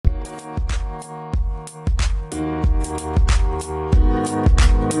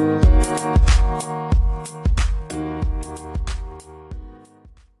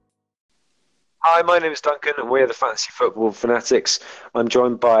Hi, my name is Duncan, and we're the Fantasy Football Fanatics. I'm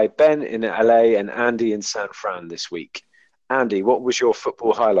joined by Ben in LA and Andy in San Fran this week. Andy, what was your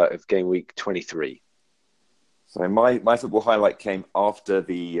football highlight of game week 23? So my football highlight came after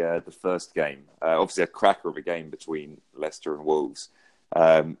the first game. Obviously, a cracker of a game between Leicester and Wolves,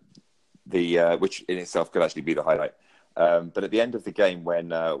 which in itself could actually be the highlight. But at the end of the game,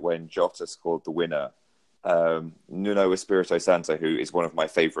 when Jota scored the winner, Nuno Espirito Santo, who is one of my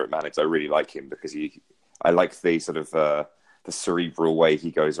favourite managers, I really like him because I like the sort of the cerebral way he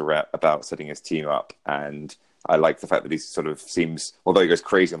goes about setting his team up, and I like the fact that he sort of seems, although he goes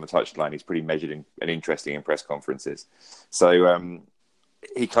crazy on the touchline, he's pretty measured and interesting in press conferences. So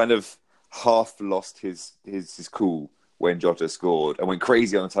he kind of half lost his cool when Jota scored and went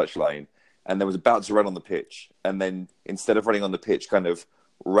crazy on the touchline, and then was about to run on the pitch, and then instead of running on the pitch, kind of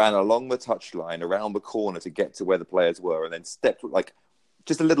ran along the touchline around the corner to get to where the players were, and then stepped like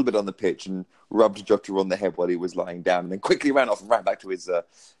just a little bit on the pitch and rubbed Jota on the head while he was lying down, and then quickly ran off and ran back to his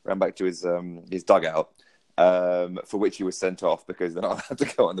dugout. For which he was sent off because they're not allowed to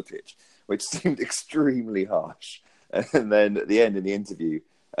go on the pitch, which seemed extremely harsh. And then at the end, in the interview,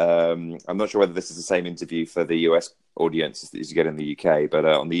 I'm not sure whether this is the same interview for the US audience as you get in the UK, but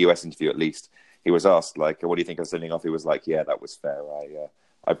on the US interview at least, he was asked, like, what do you think of sending off? He was like, yeah, that was fair.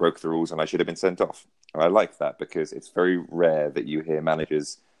 I broke the rules and I should have been sent off. And I like that because it's very rare that you hear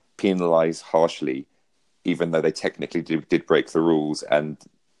managers penalise harshly, even though they technically did break the rules, and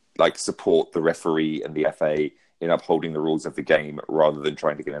like support the referee and the FA in upholding the rules of the game rather than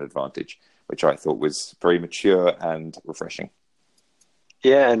trying to get an advantage, which I thought was very mature and refreshing.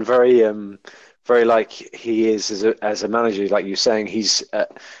 Yeah, and very like he is as a manager, like you're saying, his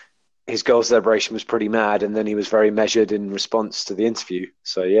goal celebration was pretty mad, and then he was very measured in response to the interview.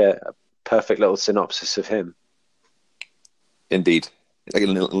 So yeah, a perfect little synopsis of him. Indeed, like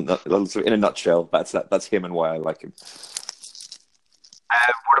in a nutshell, that's him and why I like him.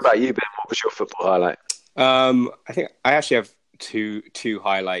 What about you, Ben? What was your football highlight? I think I actually have two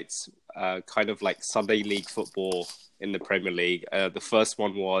highlights, kind of like Sunday League football in the Premier League. The first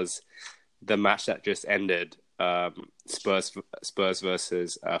one was the match that just ended, Spurs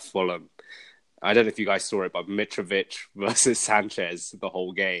versus Fulham. I don't know if you guys saw it, but Mitrovic versus Sanchez the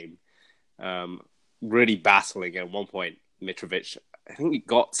whole game, really battling. At one point, Mitrovic, I think he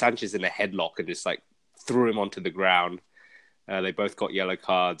got Sanchez in a headlock and just like threw him onto the ground. They both got yellow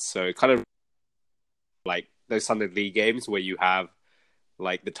cards, so kind of like those Sunday League games where you have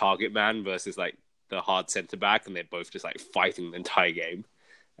like the target man versus like the hard centre back, and they're both just like fighting the entire game.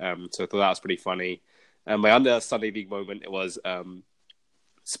 So I thought that was pretty funny. And my other Sunday League moment, it was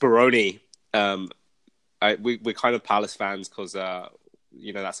Speroni. We're kind of Palace fans because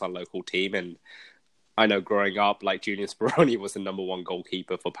that's our local team, and I know growing up, like Julian Speroni was the number one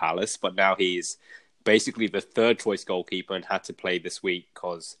goalkeeper for Palace, but now he's basically the third choice goalkeeper and had to play this week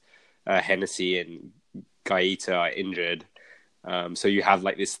because Hennessy and Gaeta are injured. So you have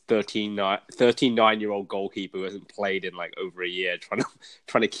like this 39-year-old goalkeeper who hasn't played in like over a year trying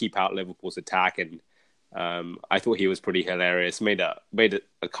to keep out Liverpool's attack. And I thought he was pretty hilarious. Made a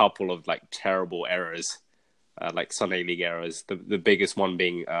couple of like terrible errors, like Sunday League errors. The biggest one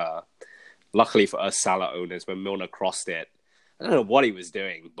being, luckily for us Salah owners, when Milner crossed it. I don't know what he was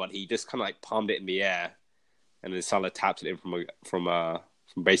doing, but he just kind of like palmed it in the air, and then Salah tapped it in from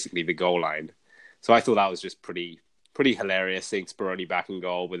basically the goal line. So I thought that was just pretty hilarious, seeing Speroni back in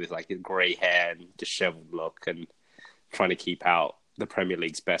goal with his grey hair and dishevelled look, and trying to keep out the Premier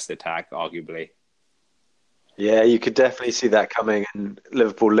League's best attack, arguably. Yeah, you could definitely see that coming, and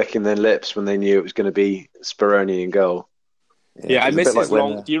Liverpool licking their lips when they knew it was going to be Speroni in goal. Yeah, I miss his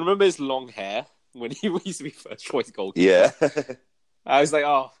long. Do you remember his long hair when he used to be first choice goalkeeper? Yeah. I was like,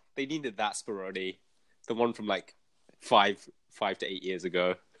 oh, they needed that Speroni, the one from like 5 to 8 years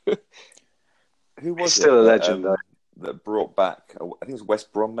ago. Who was He's still a legend, though. That brought back, I think it was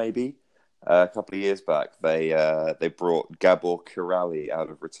West Brom maybe, a couple of years back. They brought Gabor Kiraly out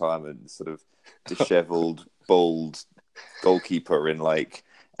of retirement, sort of dishevelled, bald goalkeeper in like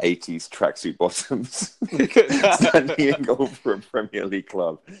 80s tracksuit bottoms, standing in goal for a Premier League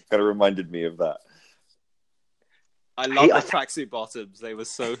club. Kind of reminded me of that. I love the tracksuit bottoms. They were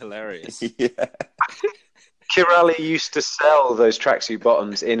so hilarious. Yeah. Kiraly used to sell those tracksuit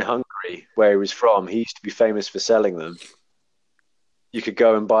bottoms in Hungary, where he was from. He used to be famous for selling them. You could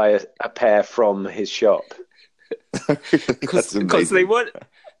go and buy a pair from his shop. Because they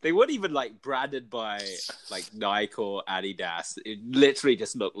weren't even like branded by like Nike or Adidas. It literally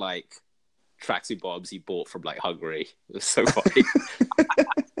just looked like tracksuit bottoms he bought from like Hungary. It was so funny.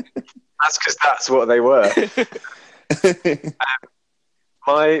 That's because that's what they were.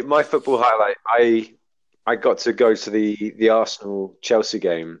 My football highlight. I got to go to the Arsenal Chelsea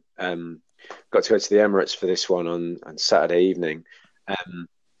game. Got to go to the Emirates for this one on Saturday evening, um,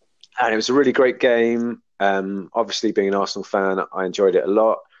 and it was a really great game. Obviously, being an Arsenal fan, I enjoyed it a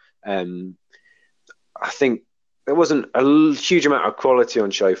lot. Um, I think there wasn't a huge amount of quality on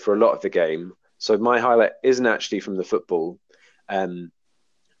show for a lot of the game, so my highlight isn't actually from the football. Um,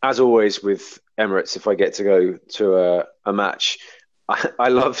 as always with Emirates, if I get to go to a match, I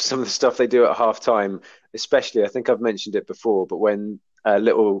love some of the stuff they do at half time, especially, I think I've mentioned it before, but when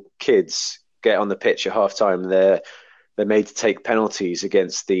little kids get on the pitch at half time, they're made to take penalties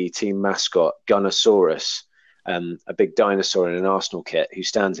against the team mascot, Gunnosaurus, a big dinosaur in an Arsenal kit who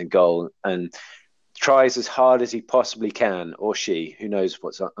stands in goal and tries as hard as he possibly can, or she, who knows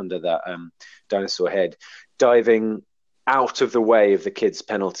what's under that dinosaur head, diving out of the way of the kids'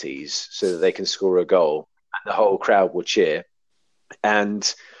 penalties so that they can score a goal, and the whole crowd will cheer.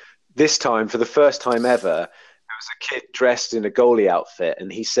 And this time, for the first time ever, there was a kid dressed in a goalie outfit,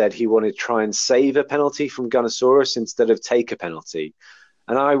 and he said he wanted to try and save a penalty from Gunnosaurus instead of take a penalty.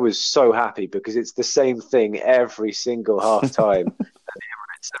 And I was so happy because it's the same thing every single half time.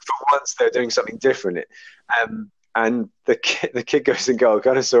 For once, they're doing something different. And the kid goes in goal.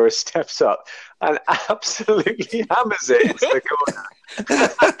 Gunnosaurus steps up and absolutely hammers it into the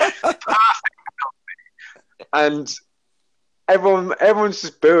corner. And everyone's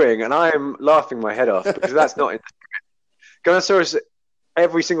just booing, and I am laughing my head off because that's not Gunnosaurus.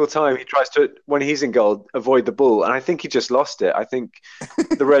 Every single time he tries to, when he's in goal, avoid the ball, and I think he just lost it. I think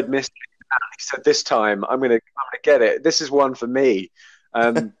the red missed it. And he said, "This time, I'm gonna get it. This is one for me."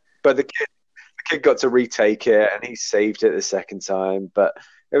 But the kid got to retake it, and he saved it the second time. But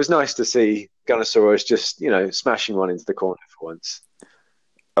it was nice to see Gunnosaurus just, smashing one into the corner for once.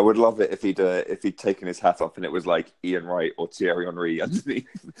 I would love it if he'd taken his hat off and it was like Ian Wright or Thierry Henry underneath.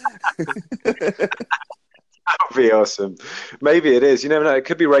 That would be awesome. Maybe it is. You never know. It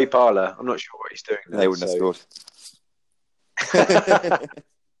could be Ray Parlour. I'm not sure what he's doing now. They wouldn't have scored.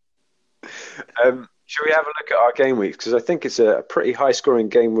 Should we have a look at our game weeks? Because I think it's a pretty high-scoring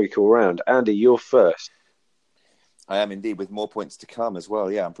game week all round. Andy, you're first. I am indeed, with more points to come as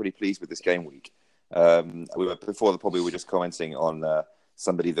well. Yeah, I'm pretty pleased with this game week. Before the pod, we were just commenting on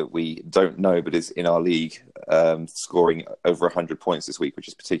somebody that we don't know but is in our league scoring over 100 points this week, which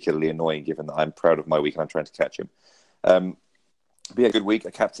is particularly annoying given that I'm proud of my week and I'm trying to catch him. Be a good week. I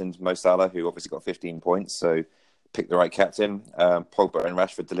captained Mo Salah, who obviously got 15 points, so picked the right captain. Pogba and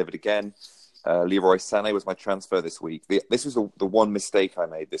Rashford delivered again. Leroy Sané was my transfer this week. This was the one mistake I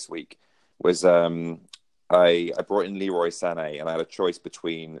made this week, was I brought in Leroy Sané and I had a choice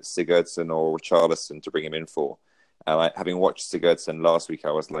between Sigurdsson or Richarlison to bring him in for. And having watched Sigurdsson last week,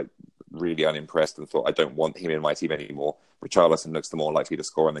 I was like really unimpressed and thought, I don't want him in my team anymore. Richarlison looks the more likely to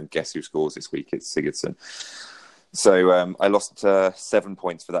score, and then guess who scores this week? It's Sigurdsson. So I lost 7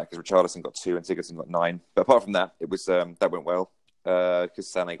 points for that because Richarlison got 2 and Sigurdsson got 9. But apart from that, it was that went well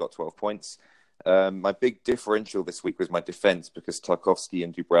because Sané got 12 points. My big differential this week was my defence because Tarkovsky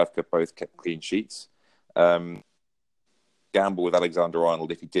and Dubravka both kept clean sheets. Gamble with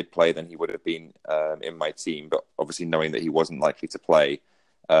Alexander-Arnold. If he did play, then he would have been in my team. But obviously, knowing that he wasn't likely to play,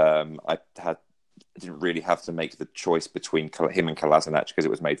 I didn't really have to make the choice between him and Kolasinac because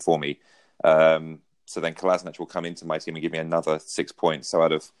it was made for me. So then Kolasinac will come into my team and give me another 6 points. So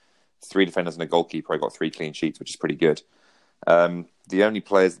out of 3 defenders and a goalkeeper, I got 3 clean sheets, which is pretty good. The only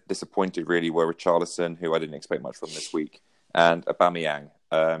players disappointed really were Richarlison, who I didn't expect much from this week, and Aubameyang.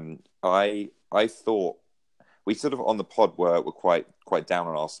 I thought we sort of on the pod were quite down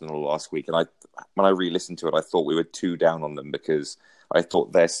on Arsenal last week, and when I re-listened to it, I thought we were too down on them because I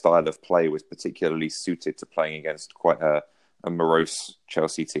thought their style of play was particularly suited to playing against quite a morose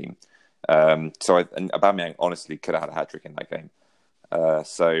Chelsea team. And Aubameyang honestly could have had a hat-trick in that game.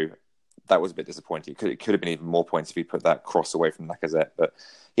 So that was a bit disappointing. It could have been even more points if he put that cross away from Lacazette. But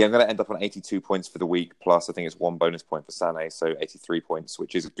yeah, I'm going to end up on 82 points for the week, plus I think it's 1 bonus point for Sané, so 83 points,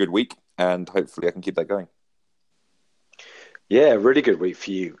 which is a good week, and hopefully I can keep that going. Yeah, really good week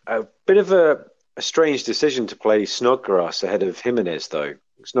for you. A bit of a strange decision to play Snodgrass ahead of Jimenez, though.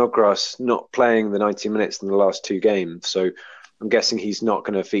 Snodgrass not playing the 90 minutes in the last 2 games, so I'm guessing he's not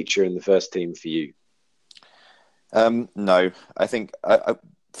going to feature in the first team for you. No, I think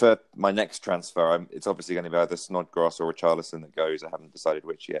for my next transfer, it's obviously going to be either Snodgrass or Richarlison that goes. I haven't decided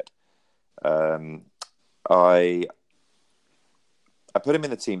which yet. I put him in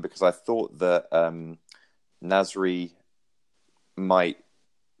the team because I thought that Nasri might,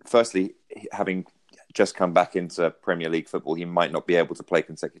 firstly, having just come back into Premier League football, he might not be able to play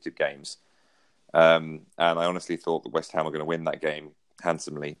consecutive games. And I honestly thought that West Ham were going to win that game.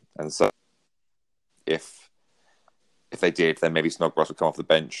 handsomely. And so if they did, then maybe Snodgrass would come off the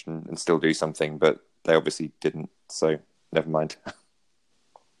bench and still do something, but they obviously didn't, so never mind.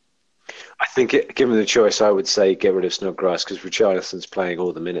 I think, given the choice, I would say get rid of Snodgrass because Richarlison's playing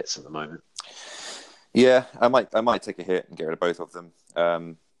all the minutes at the moment. Yeah, I might take a hit and get rid of both of them. I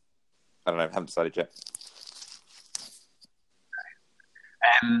don't know, haven't decided yet.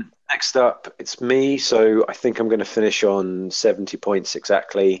 Next up, it's me. So I think I'm going to finish on 70 points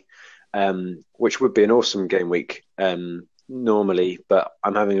exactly, which would be an awesome game week normally, but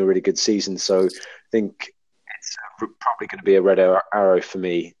I'm having a really good season. So I think it's probably going to be a red arrow for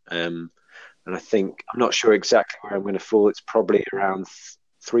me. And I think, I'm not sure exactly where I'm going to fall. It's probably around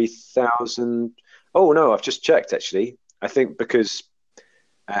 3,000. Oh, no, I've just checked actually. I think because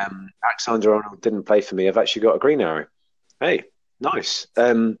Alexander-Arnold didn't play for me, I've actually got a green arrow. Hey, nice.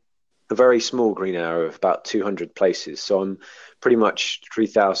 A very small green arrow of about 200 places. So I'm pretty much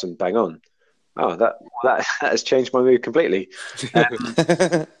 3,000 bang on. Oh, that has changed my mood completely.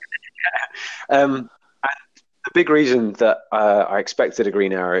 And the big reason that I expected a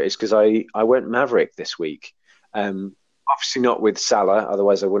green arrow is because I went Maverick this week. Obviously not with Salah,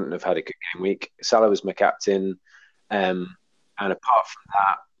 otherwise I wouldn't have had a good game week. Salah was my captain. And apart from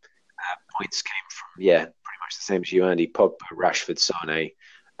that, points came from, pretty much the same as you, Andy. Pogba, Rashford, Sane.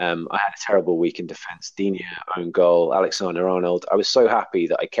 I had a terrible week in defence. Digne, own goal. Alexander-Arnold. I was so happy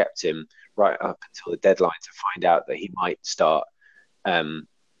that I kept him right up until the deadline to find out that he might start. I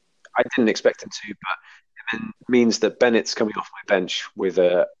didn't expect him to, but it means that Bennett's coming off my bench with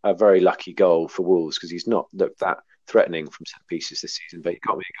a very lucky goal for Wolves because he's not looked that threatening from set pieces this season, but he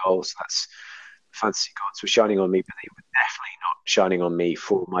got me a goal, so that's fantasy gods were shining on me, but they were definitely not shining on me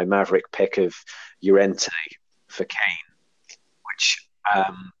for my Maverick pick of Llorente for Kane, which I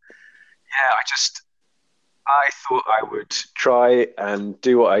thought I would try and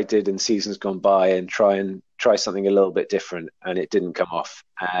do what I did in seasons gone by and try something a little bit different, and it didn't come off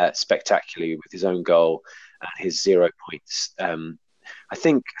spectacularly with his own goal and his 0 points. I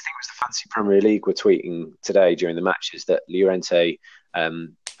think it was the Fantasy Premier League were tweeting today during the matches that Llorente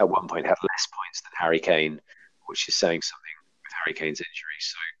at one point had less points than Harry Kane, which is saying something with Harry Kane's injury.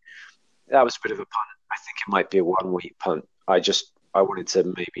 So that was a bit of a punt. I think it might be a 1 week punt. I wanted to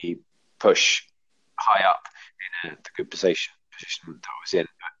maybe push high up in the good position that I was in,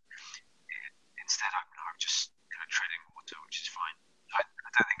 but instead I'm just kind of treading water, which is fine. I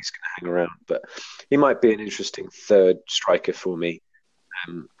don't think he's going to hang around, but he might be an interesting third striker for me.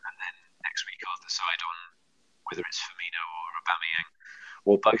 And then next week I'll decide on whether it's Firmino or Aubameyang,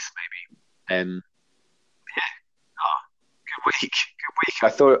 or both maybe. Good week. I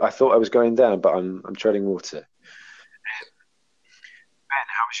thought I was going down, but I'm treading water. Ben,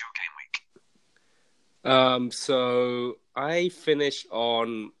 how was your game week? So I finished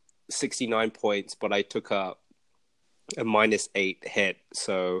on 69 points, but I took a -8 hit.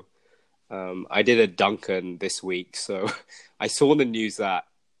 So I did a Duncan this week. So I saw the news that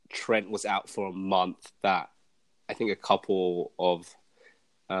Trent was out for a month, that I think a couple of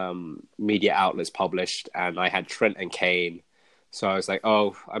media outlets published, and I had Trent and Kane. So I was like,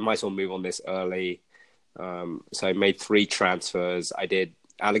 oh, I might as well move on this early. So I made 3 transfers. I did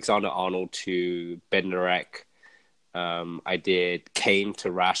Alexander-Arnold to Bednarek. I did Kane to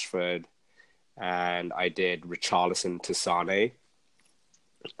Rashford, and I did Richarlison to Sane.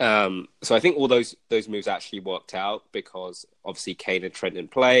 So I think all those moves actually worked out because obviously Kane and Trent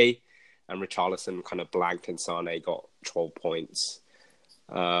didn't play, and Richarlison kind of blanked, and Sane got 12 points.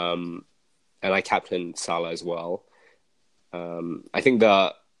 And I captained Salah as well. I think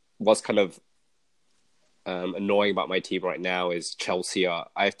what's kind of annoying about my team right now is Chelsea. I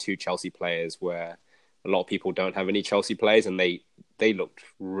have 2 Chelsea players where a lot of people don't have any Chelsea players, and they looked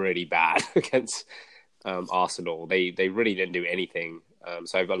really bad against Arsenal. They really didn't do anything.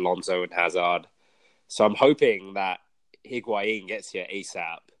 So I have Alonso and Hazard. So I'm hoping that Higuain gets here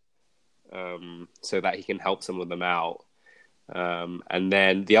ASAP, so that he can help some of them out. And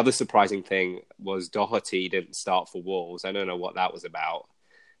then the other surprising thing was Doherty didn't start for Wolves. I don't know what that was about,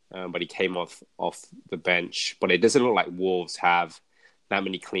 but he came off the bench. But it doesn't look like Wolves have that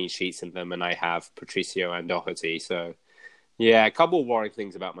many clean sheets in them, and I have Patricio and Doherty. So, yeah, a couple of worrying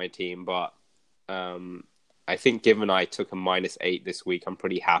things about my team, but I think given I took a -8 this week, I'm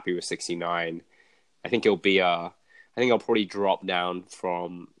pretty happy with 69. I think I'll probably drop down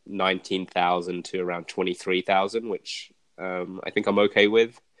from 19,000 to around 23,000, which I think I'm okay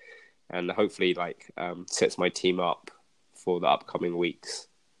with, and hopefully sets my team up for the upcoming weeks.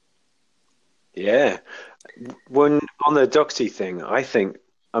 Yeah. When on the Doxy thing, I think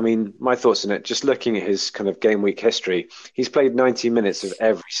I mean, my thoughts on it, just looking at his kind of game week history, he's played 90 minutes of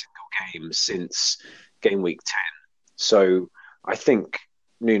every single game since game week 10. So I think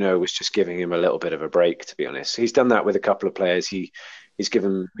Nuno was just giving him a little bit of a break, to be honest. He's done that with a couple of players. He's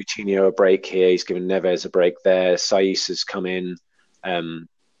given Coutinho a break here. He's given Neves a break there. Saiss has come in. Um,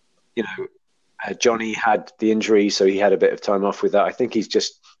 Johnny had the injury, so he had a bit of time off with that. I think he's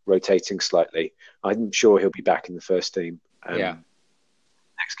just rotating slightly. I'm sure he'll be back in the first team Yeah.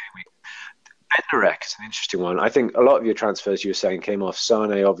 next game week. Bednarek is an interesting one. I think a lot of your transfers you were saying came off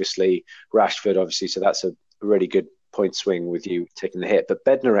Sane, obviously, Rashford, obviously, so that's a really good point swing with you taking the hit. But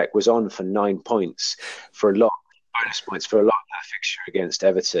Bednarek was on for 9 points for a lot, bonus points for a lot of that fixture against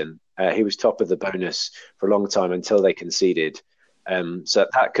Everton. He was top of the bonus for a long time until they conceded. So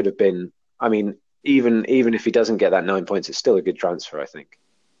that could have been, I mean, even if he doesn't get that 9 points, it's still a good transfer, I think.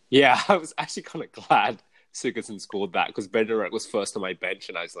 Yeah, I was actually kind of glad Sigurdsson scored that because Bednarek was first on my bench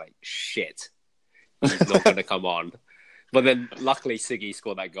and I was like, shit, he's not going to come on. But then luckily Siggy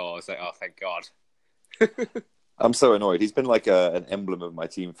scored that goal. I was like, oh, thank God. I'm so annoyed. He's been like an emblem of my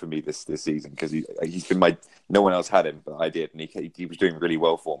team for me this season because he's been no one else had him, but I did, and he was doing really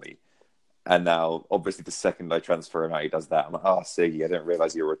well for me. And now, obviously, the second I transfer him out, he does that. I'm like, oh, Siggy, I didn't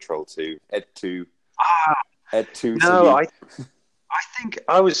realise you were a troll too. Ed 2. Ed 2, No, Siggy. I think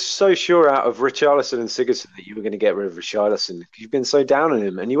I was so sure out of Richarlison and Sigurdsson that you were going to get rid of Richarlison. You've been so down on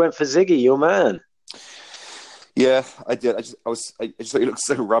him, and you went for Ziggy, your man. Yeah, I did. I just thought he looked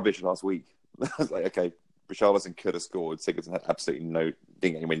so rubbish last week. I was like, okay, Richarlison could have scored. Sigurdsson had absolutely didn't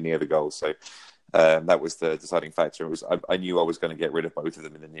get anywhere near the goal. So that was the deciding factor. I knew I was going to get rid of both of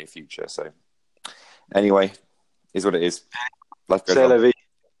them in the near future. So anyway, is what it is. Life goes on.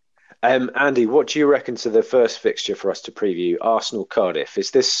 Andy, what do you reckon to the first fixture for us to preview? Arsenal-Cardiff.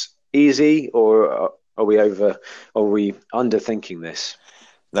 Is this easy, or are we underthinking this?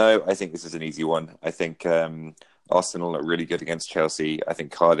 No, I think this is an easy one. I think Arsenal looked really good against Chelsea. I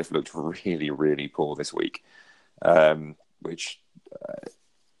think Cardiff looked really, really poor this week, which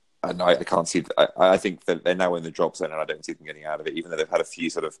I can't see. I think that they're now in the drop zone, and I don't see them getting out of it, even though they've had a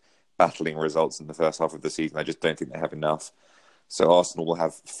few sort of battling results in the first half of the season. I just don't think they have enough. So Arsenal will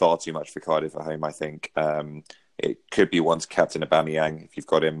have far too much for Cardiff at home, I think. It could be one to captain Aubameyang if you've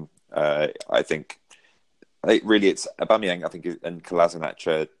got him. I think it's Aubameyang, I think, and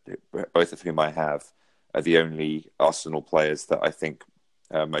Kolasinac, both of whom I have, are the only Arsenal players that I think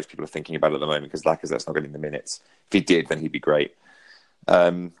most people are thinking about at the moment because Lacazette's not getting the minutes. If he did, then he'd be great.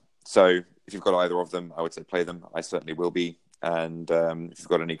 So if you've got either of them, I would say play them. I certainly will be. And if you've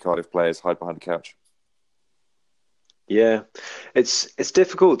got any Cardiff players, hide behind the couch. Yeah, it's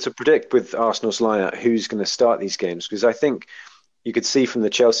difficult to predict with Arsenal's lineup who's going to start these games because I think you could see from the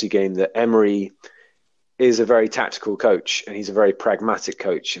Chelsea game that Emery is a very tactical coach and he's a very pragmatic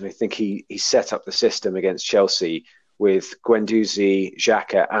coach. And I think he set up the system against Chelsea with Guendouzi,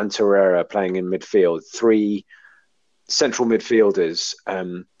 Xhaka and Torreira playing in midfield, 3 central midfielders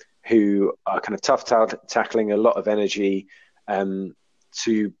who are kind of tough tackling, a lot of energy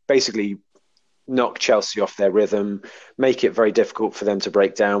to basically knock Chelsea off their rhythm, make it very difficult for them to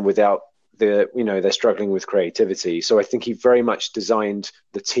break down without they're struggling with creativity. So I think he very much designed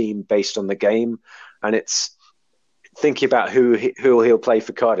the team based on the game, and it's thinking about who he'll play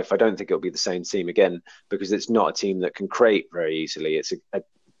for Cardiff. I don't think it'll be the same team again because it's not a team that can create very easily. It's a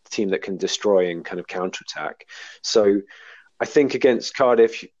team that can destroy and kind of counterattack. So I think against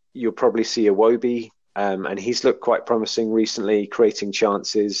Cardiff, you'll probably see Iwobi, and he's looked quite promising recently, creating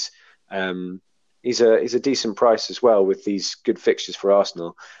chances. He's a decent price as well with these good fixtures for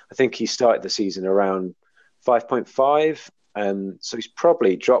Arsenal. I think he started the season around 5.5, so he's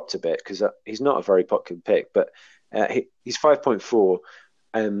probably dropped a bit because he's not a very popular pick, but he's 5.4.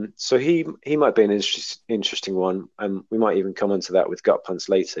 So he might be an interesting one. We might even come onto that with gut punts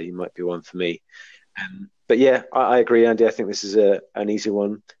later. He might be one for me. But yeah, I agree, Andy. I think this is an easy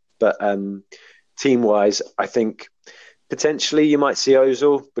one. But team-wise, I think potentially you might see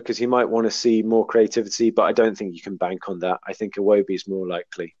Ozil because he might want to see more creativity, but I don't think you can bank on that. I think Iwobi is more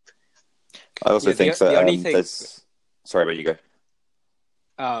likely. I also think that... there's... Sorry, but you go.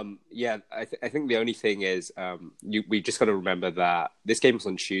 I think the only thing is we just got to remember that this game was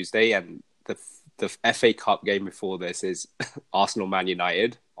on Tuesday and the FA Cup game before this is Arsenal-Man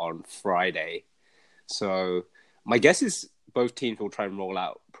United on Friday. So my guess is both teams will try and roll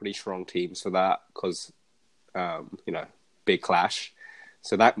out pretty strong teams for that because, big clash.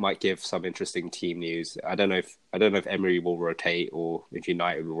 So that might give some interesting team news. I don't know if Emery will rotate or if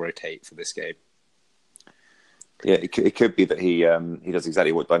United will rotate for this game. Yeah, it could be that he does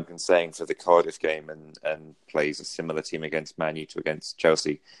exactly what Duncan's saying for the Cardiff game and plays a similar team against Man U to against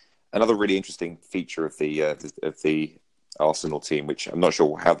Chelsea. Another really interesting feature of the Arsenal team, which I'm not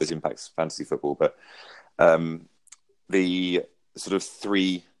sure how this impacts fantasy football, but the sort of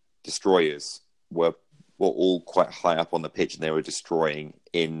three destroyers were all quite high up on the pitch, and they were destroying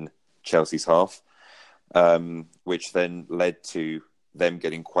in Chelsea's half, which then led to them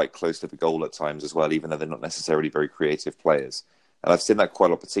getting quite close to the goal at times as well, even though they're not necessarily very creative players. And I've seen that quite a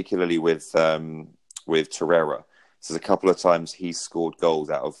lot, particularly with Torreira. So there's a couple of times he's scored goals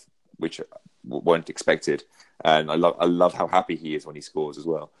out of which weren't expected, and I love how happy he is when he scores as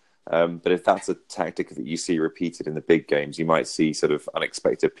well. But if that's a tactic that you see repeated in the big games, you might see sort of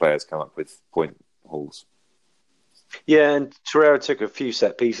unexpected players come up with point hauls. Yeah, and Torreira took a few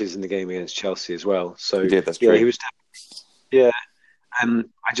set pieces in the game against Chelsea as well. So He did, that's true. he was. Yeah,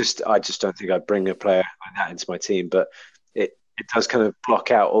 I just don't think I'd bring a player like that into my team, but it does kind of block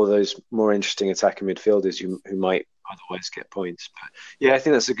out all those more interesting attacking midfielders who might otherwise get points. But yeah, I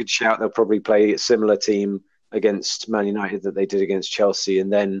think that's a good shout. They'll probably play a similar team against Man United that they did against Chelsea,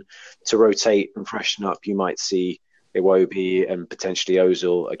 and then to rotate and freshen up, you might see Iwobi and potentially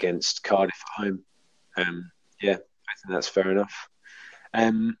Ozil against Cardiff at home. Yeah, I think that's fair enough.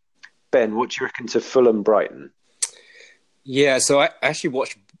 Ben, what do you reckon to Fulham Brighton? Yeah, so I actually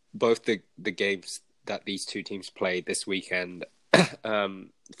watched both the games that these two teams played this weekend.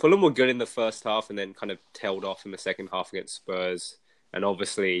 Fulham were good in the first half and then kind of tailed off in the second half against Spurs. And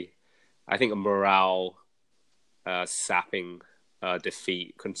obviously, I think a morale sapping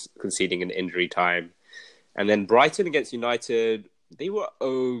defeat, conceding an injury time. And then Brighton against United, they were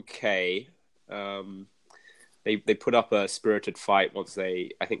okay. They put up a spirited fight once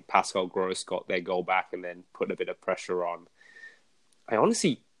I think Pascal Gross got their goal back and then put a bit of pressure on. I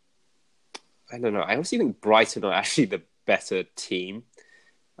honestly think Brighton are actually the better team,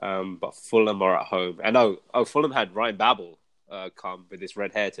 but Fulham are at home. And Fulham had Ryan Babel come with his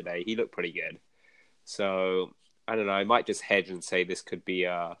red hair today. He looked pretty good. So I don't know. I might just hedge and say this could be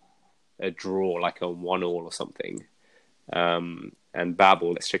a draw, like a 1-1 or something. And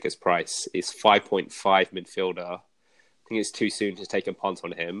Babel, let's check his price, is 5.5 midfielder. I think it's too soon to take a punt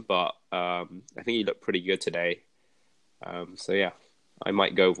on him, but I think he looked pretty good today. So yeah, I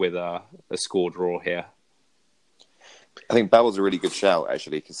might go with a score draw here. I think Babel's a really good shout,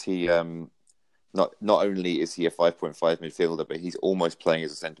 actually, because he not only is he a 5.5 midfielder, but he's almost playing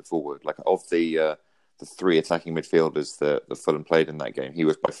as a centre forward. Like, of the three attacking midfielders that Fulham played in that game, he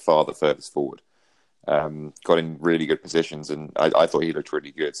was by far the furthest forward. Got in really good positions, and I thought he looked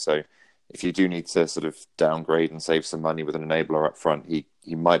really good. So if you do need to sort of downgrade and save some money with an enabler up front, he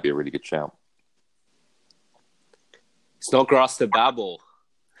might be a really good shout. It's not grass to Babel.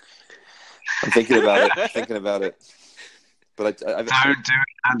 I'm thinking about it. But Don't do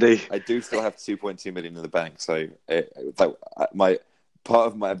it, Andy. I do still have 2.2 million in the bank, so my part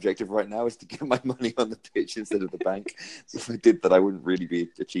of my objective right now is to get my money on the pitch instead of the bank. So if I did that, I wouldn't really be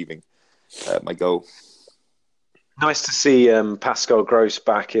achieving my goal. Nice to see Pascal Gross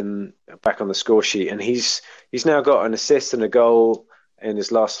back on the score sheet, and he's now got an assist and a goal in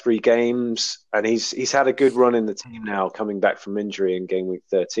his last 3 games, and he's had a good run in the team now, coming back from injury in game week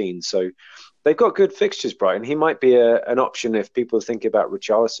 13. So they've got good fixtures, Brighton. He might be an option if people think about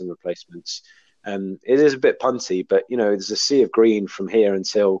Richarlison replacements. It is a bit punty, but there's a sea of green from here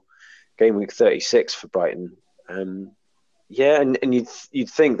until game week 36 for Brighton. Yeah, and you'd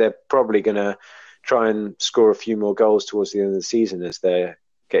think they're probably going to try and score a few more goals towards the end of the season as they're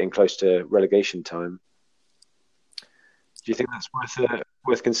getting close to relegation time. Do you think that's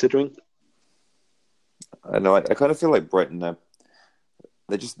worth considering? I know. I kind of feel like Brighton,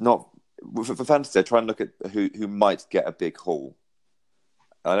 they're just not... For fantasy, I try and look at who might get a big haul.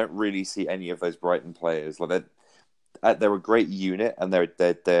 I don't really see any of those Brighton players. Like they're a great unit, and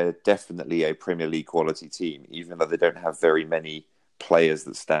they're definitely a Premier League quality team, even though they don't have very many players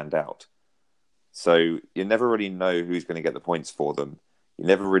that stand out. So you never really know who's going to get the points for them. You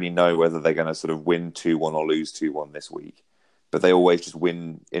never really know whether they're going to sort of win 2-1 or lose 2-1 this week. But they always just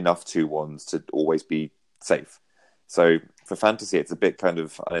win enough 2-1s to always be safe. So for fantasy, it's a bit kind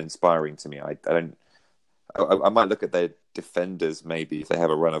of uninspiring to me. I might look at their defenders maybe if they have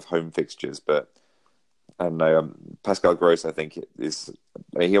a run of home fixtures, but I don't know. Pascal Gross, I think,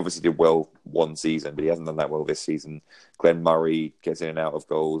 he obviously did well one season, but he hasn't done that well this season. Glenn Murray gets in and out of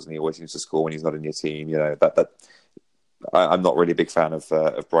goals, and he always seems to score when he's not in your team. I'm not really a big fan of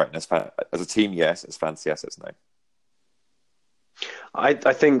Brighton as a team. Yes, as fantasy assets, no. I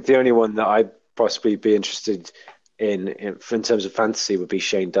think the only one that I'd possibly be interested in terms of fantasy would be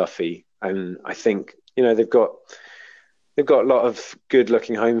Shane Duffy. And I think they've got a lot of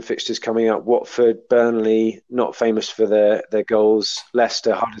good-looking home fixtures coming up. Watford, Burnley, not famous for their goals.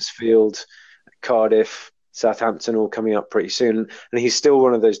 Leicester, Huddersfield, Cardiff, Southampton, all coming up pretty soon. And he's still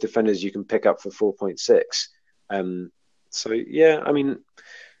one of those defenders you can pick up for 4.6. So yeah, I mean,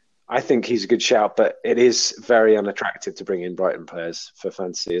 I think he's a good shout, but it is very unattractive to bring in Brighton players for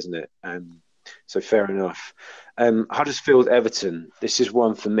fantasy, isn't it? So fair enough. Huddersfield, Everton. This is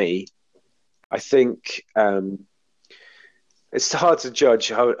one for me. I think it's hard to judge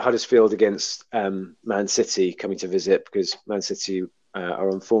Huddersfield against Man City coming to visit, because Man City are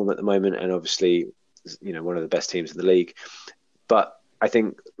on form at the moment and obviously, one of the best teams in the league. But I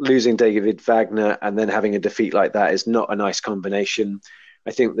think losing David Wagner and then having a defeat like that is not a nice combination.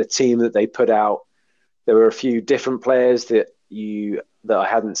 I think the team that they put out, there were a few different players that I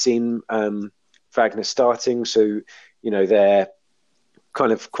hadn't seen Wagner starting. So, they're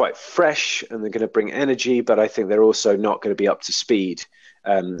kind of quite fresh and they're going to bring energy, but I think they're also not going to be up to speed,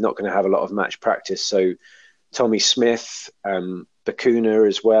 not going to have a lot of match practice. So Tommy Smith, Bakuna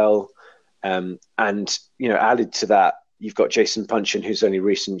as well. And, added to that, you've got Jason Punchin, who's only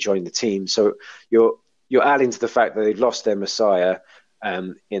recently joined the team. So you're adding to the fact that they've lost their Messiah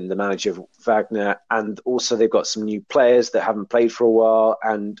in the manager Wagner, and also they've got some new players that haven't played for a while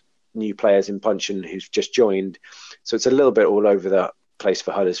and new players in Punchin who's just joined. So it's a little bit all over the place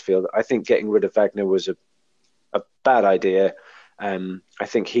for Huddersfield. I think getting rid of Wagner was a bad idea. I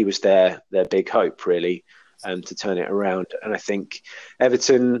think he was their big hope, really, to turn it around. And I think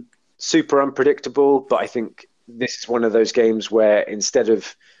Everton, super unpredictable, but I think this is one of those games where instead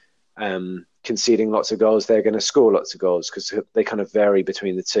of conceding lots of goals, they're going to score lots of goals, because they kind of vary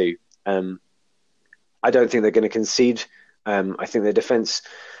between the two. I don't think they're going to concede. I think their defence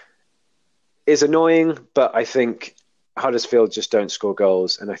is annoying, but I think Huddersfield just don't score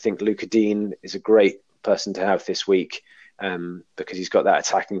goals. And I think Luca Dean is a great person to have this week, because he's got that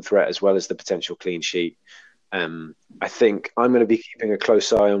attacking threat as well as the potential clean sheet. I think I'm going to be keeping a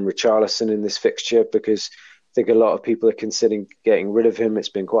close eye on Richarlison in this fixture, because I think a lot of people are considering getting rid of him. It's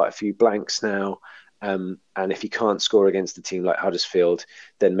been quite a few blanks now. And if he can't score against a team like Huddersfield,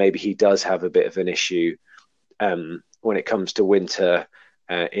 then maybe he does have a bit of an issue when it comes to winter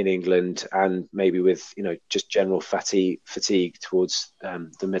in England, and maybe with just general fatigue towards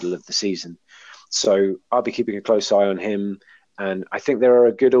the middle of the season. So I'll be keeping a close eye on him, and I think there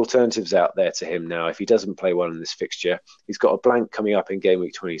are good alternatives out there to him now. If he doesn't play well in this fixture, he's got a blank coming up in game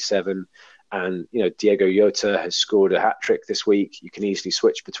week 27, and Diego Jota has scored a hat-trick this week. You can easily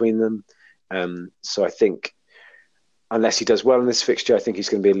switch between them. So I think unless he does well in this fixture, I think he's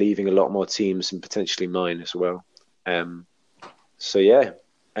going to be leaving a lot more teams, and potentially mine as well. So yeah,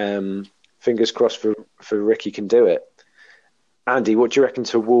 fingers crossed for Ricky can do it. Andy, what do you reckon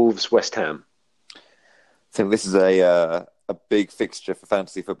to Wolves West Ham? I think this is a big fixture for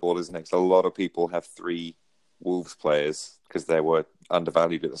fantasy football, isn't it? 'Cause a lot of people have 3 Wolves players because they were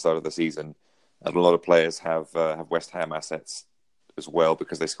undervalued at the start of the season, and a lot of players have West Ham assets as well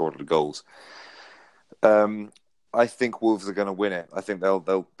because they scored a lot of goals. I think Wolves are going to win it. I think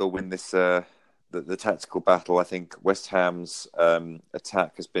they'll win this. The tactical battle. I think West Ham's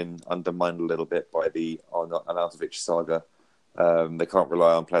attack has been undermined a little bit by the Arnautovic saga. They can't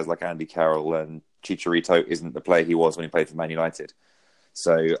rely on players like Andy Carroll, and Chicharito isn't the player he was when he played for Man United.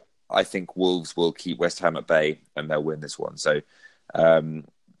 So I think Wolves will keep West Ham at bay and they'll win this one. So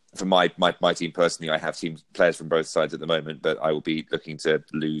for my team personally, I have players from both sides at the moment, but I will be looking to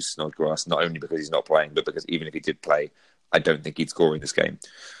lose Snodgrass, not only because he's not playing, but because even if he did play, I don't think he'd score in this game.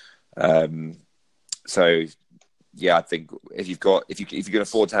 So yeah, I think if you can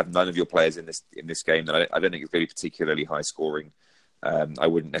afford to have none of your players in this game, then I don't think it's going to be particularly high scoring. I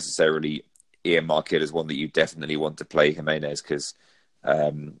wouldn't necessarily earmark it as one that you definitely want to play Jimenez, because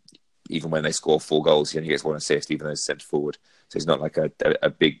even when they score 4 goals, he only gets 1 assist, even though he's centre forward. So he's not like a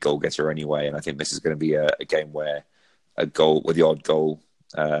big goal getter anyway. And I think this is going to be a game where a goal, with the odd goal,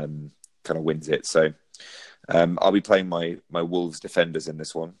 kind of wins it. So I'll be playing my Wolves defenders in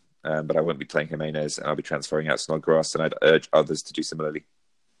this one. But I won't be playing Jimenez, and I'll be transferring out Snodgrass, and I'd urge others to do similarly.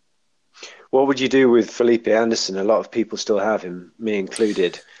 What would you do with Felipe Anderson? A lot of people still have him, me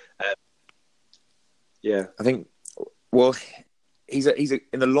included. Yeah, I think. Well, he's in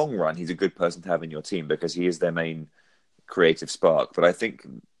the long run, he's a good person to have in your team because he is their main creative spark. But I think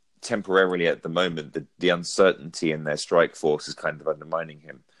temporarily at the moment, the uncertainty in their strike force is kind of undermining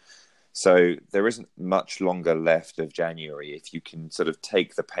him. So there isn't much longer left of January. If you can sort of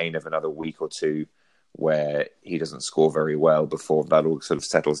take the pain of another week or two where he doesn't score very well before that all sort of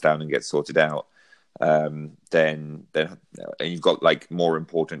settles down and gets sorted out, then and you've got like more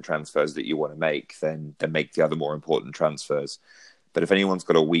important transfers that you want to make, then make the other more important transfers. But if anyone's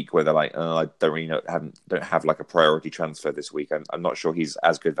got a week where they're like, oh, I don't really know, don't have like a priority transfer this week, I'm not sure he's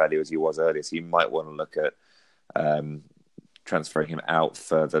as good value as he was earlier. So you might want to look at transferring him out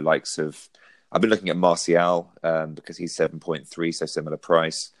for the likes of. I've been looking at Martial because he's 7.3, so similar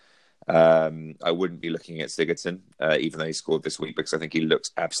price. I wouldn't be looking at Sigurdsson, even though he scored this week, because I think he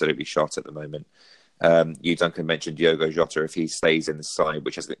looks absolutely shot at the moment. You, Duncan, mentioned Diogo Jota. If he stays in the side,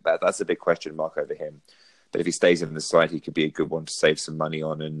 which I think that's a big question mark over him. But if he stays in the side, he could be a good one to save some money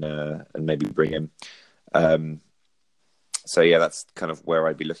on and maybe bring him. So yeah, that's kind of where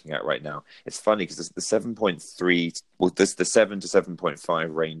I'd be looking at right now. It's funny because the 7.3, well, this the 7 to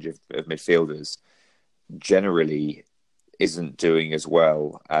 7.5 range of midfielders generally isn't doing as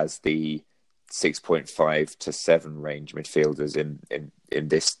well as the 6.5 to 7 range midfielders in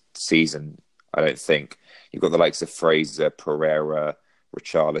this season. I don't think you've got the likes of Fraser, Pereira,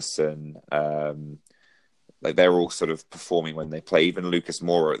 Richarlison. Like they're all sort of performing when they play. Even Lucas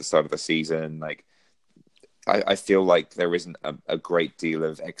Moura at the start of the season, like I feel like there isn't a great deal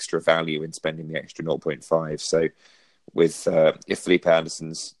of extra value in spending the extra 0.5. So with if Felipe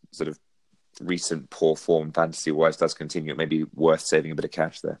Anderson's sort of recent poor form fantasy-wise does continue, it may be worth saving a bit of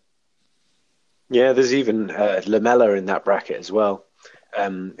cash there. Yeah, there's even Lamella in that bracket as well,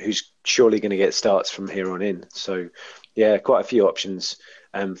 who's surely going to get starts from here on in. So yeah, quite a few options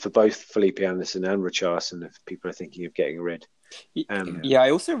for both Felipe Anderson and Richarlison if people are thinking of getting rid.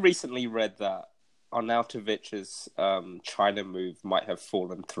 I also recently read that Arnautovic's China move might have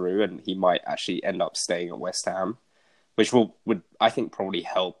fallen through and he might actually end up staying at West Ham, which would I think probably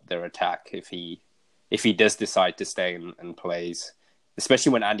help their attack if he does decide to stay and plays,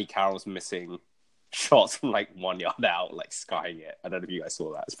 especially when Andy Carroll's missing shots from like 1 yard out, like skying it. I don't know if you guys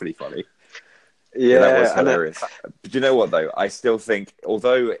saw that. It's pretty funny. Yeah, that was hilarious. But you know what, though? I still think,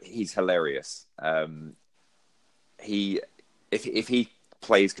 although he's hilarious, if he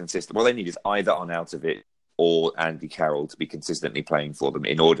plays consistent, what they need is either Arnautovic or Andy Carroll to be consistently playing for them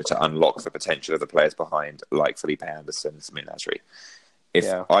in order to unlock the potential of the players behind, like Felipe Anderson and Samir Nasri.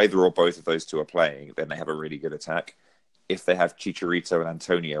 If either or both of those two are playing, then they have a really good attack. If they have Chicharito and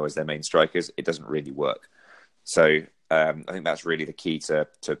Antonio as their main strikers, it doesn't really work. So I think that's really the key to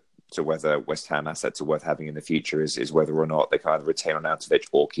whether West Ham assets are worth having in the future is whether or not they can either retain Arnautovic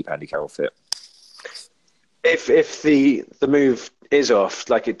or keep Andy Carroll fit. If the move is off,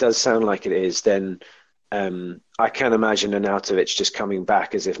 like it does sound like it is, then I can imagine Arnautovic just coming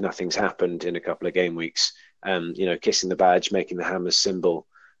back as if nothing's happened in a couple of game weeks, kissing the badge, making the Hammers symbol,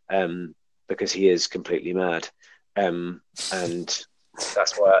 because he is completely mad. And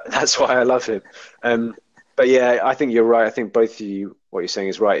that's why I love him. But yeah, I think you're right. I think both of you, what you're saying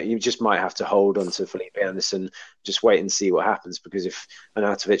is right. You just might have to hold on to Felipe Anderson, just wait and see what happens, because if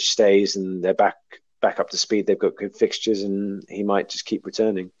Arnautovic stays and they're back up to speed, they've got good fixtures and he might just keep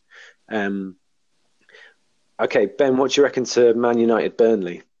returning. Okay, Ben, what do you reckon to Man United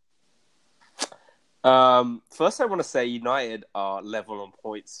Burnley? First, I want to say United are level on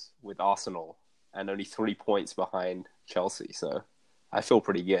points with Arsenal and only 3 points behind Chelsea, so I feel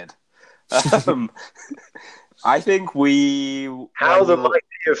pretty good. I think How the mighty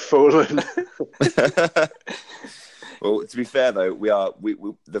have fallen. Well, to be fair though,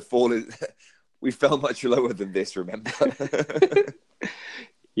 the fall is we fell much lower than this. Remember?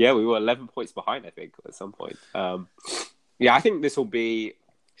 Yeah, we were 11 points behind, I think, at some point. I think this will be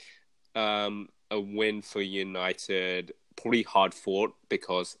a win for United. Probably hard fought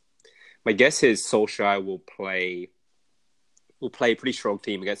because my guess is Solskjaer will play a pretty strong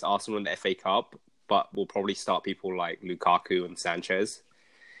team against Arsenal in the FA Cup, but will probably start people like Lukaku and Sanchez.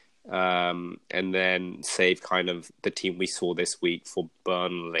 And then save kind of the team we saw this week for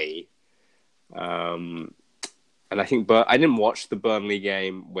Burnley. And I think I didn't watch the Burnley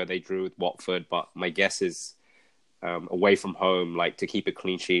game where they drew with Watford, but my guess is away from home, like to keep a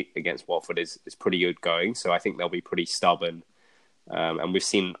clean sheet against Watford is pretty good going. So I think they'll be pretty stubborn. And we've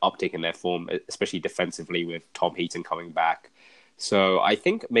seen an uptick in their form, especially defensively with Tom Heaton coming back. So I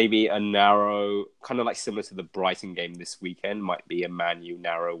think maybe a narrow, kind of like similar to the Brighton game this weekend, might be a Man U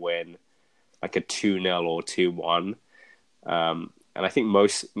narrow win, like a 2-0 or 2-1. And I think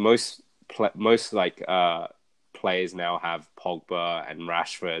most players now have Pogba and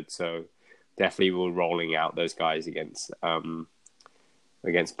Rashford, so definitely we're rolling out those guys against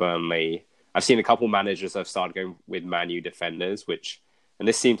Burnley. I've seen a couple managers have started going with Man U defenders, and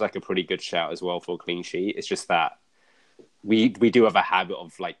this seems like a pretty good shout as well for a clean sheet. It's just that we do have a habit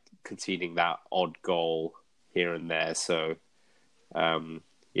of like conceding that odd goal here and there. So,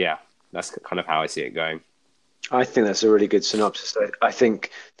 That's kind of how I see it going. I think that's a really good synopsis. I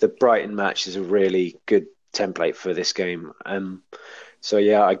think the Brighton match is a really good template for this game. So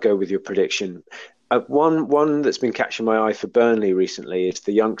yeah, I go with your prediction. One that's been catching my eye for Burnley recently is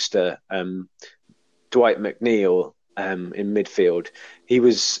the youngster Dwight McNeil in midfield. He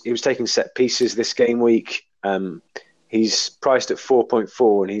was taking set pieces this game week. He's priced at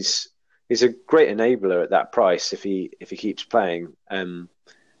 4.4, and he's a great enabler at that price if he keeps playing.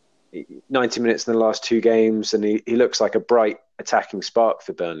 90 minutes in the last two games, and he looks like a bright attacking spark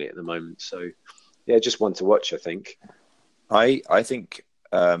for Burnley at the moment. So yeah, just one to watch, I think. I think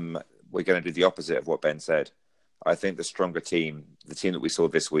we're going to do the opposite of what Ben said. I think the stronger team, the team that we saw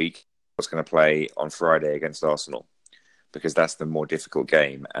this week, was going to play on Friday against Arsenal, because that's the more difficult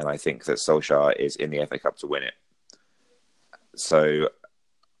game, and I think that Solskjaer is in the FA Cup to win it. So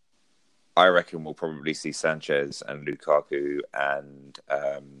I reckon we'll probably see Sanchez and Lukaku and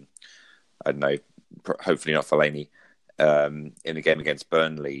I don't know, hopefully not Fellaini in the game against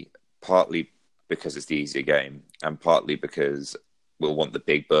Burnley, partly because it's the easier game, and partly because we'll want the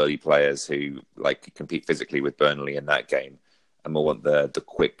big burly players who like compete physically with Burnley in that game, and we'll want the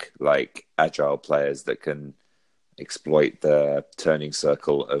quick, like agile players that can exploit the turning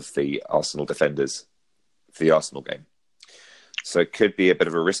circle of the Arsenal defenders for the Arsenal game. So it could be a bit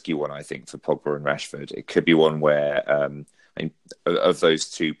of a risky one, I think, for Pogba and Rashford. It could be one where, of those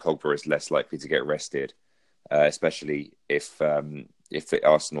two, Pogba is less likely to get rested, especially if the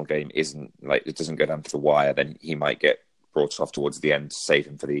Arsenal game it doesn't go down to the wire, then he might get brought off towards the end to save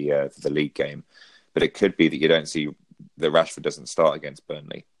him for the league game. But it could be that you don't see that Rashford doesn't start against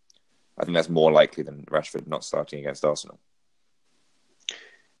Burnley. I think that's more likely than Rashford not starting against Arsenal.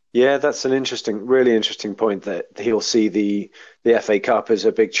 Yeah, that's an really interesting point, that he'll see the FA Cup as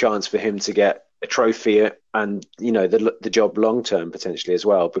a big chance for him to get a trophy and, you know, the job long term potentially as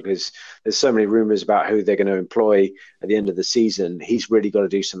well, because there's so many rumours about who they're going to employ at the end of the season. He's really got to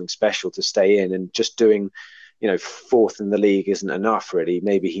do something special to stay in, and just doing, you know, fourth in the league isn't enough really.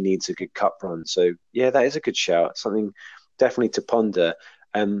 Maybe he needs a good cup run. So yeah, that is a good shout. Something definitely to ponder.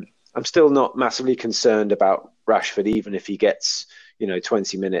 I'm still not massively concerned about Rashford, even if he gets, you know,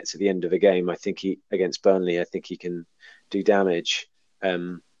 20 minutes at the end of a game. I think against Burnley, I think he can do damage.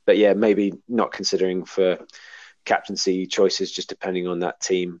 But yeah, maybe not considering for captaincy choices, just depending on that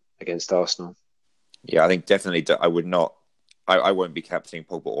team against Arsenal. Yeah, I think definitely I would not. I won't be captaining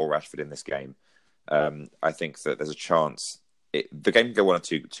Pogba or Rashford in this game. I think that there's a chance the game can go one of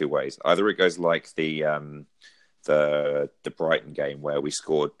two ways. Either it goes like the Brighton game, where we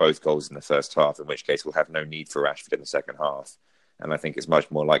scored both goals in the first half, in which case we'll have no need for Rashford in the second half. And I think it's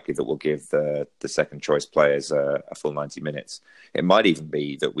much more likely that we'll give the second choice players a full 90 minutes. It might even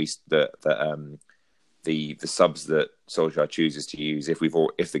be that the subs that Solskjaer chooses to use, if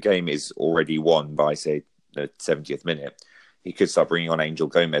the game is already won by, say, the 70th minute, he could start bringing on Angel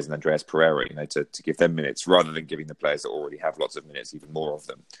Gomez and Andreas Pereira, you know, to give them minutes, rather than giving the players that already have lots of minutes even more of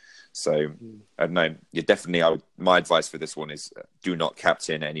them. So I don't know. My advice for this one is do not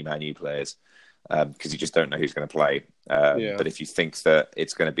captain any Man U players, because you just don't know who's going to play. But if you think that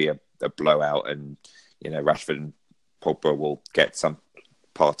it's going to be a blowout, and, you know, Rashford and Pogba will get some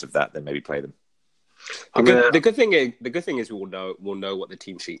part of that, then maybe play them. The good thing is we'll know what the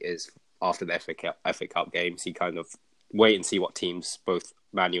team sheet is after the FA Cup games. You kind of wait and see what teams both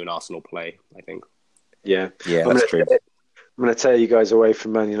Man U and Arsenal play, I think. Yeah, that's true. I'm going to tear you guys away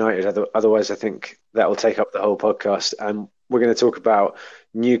from Man United. Otherwise, I think that will take up the whole podcast. We're going to talk about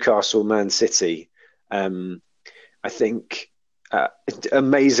Newcastle, Man City. I think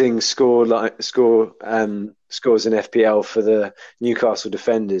amazing scores in FPL for the Newcastle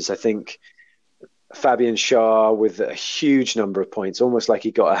defenders. I think Fabian Schär with a huge number of points, almost like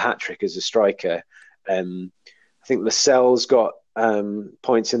he got a hat-trick as a striker. I think Lascelles got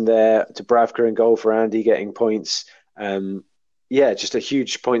points in there, Dubravka in goal for Andy getting points. Just a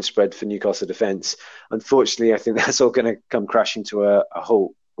huge point spread for Newcastle defence. Unfortunately, I think that's all going to come crashing to a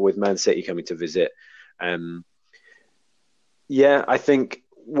halt with Man City coming to visit. I think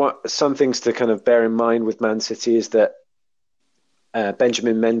some things to kind of bear in mind with Man City is that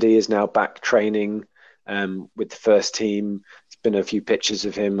Benjamin Mendy is now back training with the first team. There's been a few pictures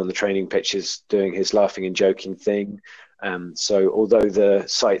of him on the training pitches doing his laughing and joking thing. So although the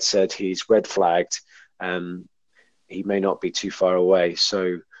site said he's red flagged, he may not be too far away.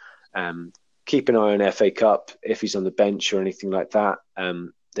 So keep an eye on FA Cup if he's on the bench or anything like that.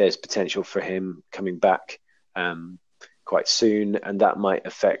 There's potential for him coming back quite soon, and that might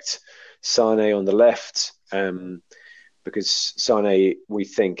affect Sane on the left, because Sane, we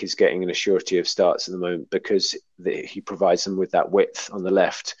think, is getting an assurity of starts at the moment because he provides them with that width on the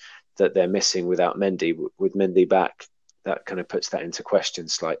left that they're missing without Mendy. With Mendy back, that kind of puts that into question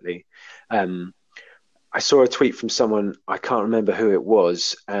slightly. I saw a tweet from someone, I can't remember who it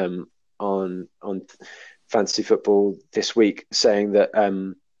was, on Fantasy Football this week, saying that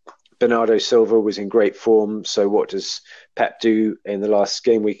Bernardo Silva was in great form. So what does Pep do in the last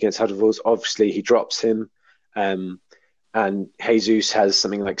game week against Huddersfield? Obviously, he drops him. And Jesus has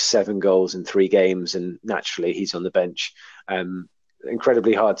something like 7 goals in 3 games, and naturally he's on the bench.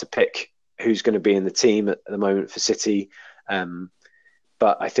 Incredibly hard to pick who's going to be in the team at the moment for City.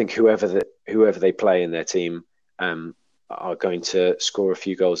 But I think whoever they play in their team are going to score a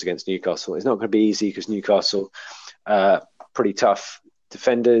few goals against Newcastle. It's not going to be easy because Newcastle pretty tough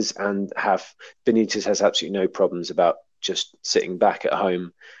defenders, and Benitez has absolutely no problems about just sitting back at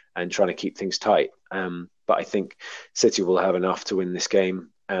home and trying to keep things tight. But I think City will have enough to win this game.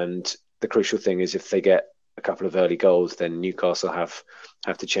 And the crucial thing is if they get a couple of early goals, then Newcastle have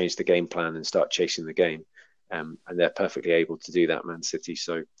to change the game plan and start chasing the game. And they're perfectly able to do that, Man City.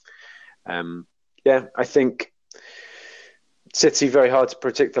 So, I think City, very hard to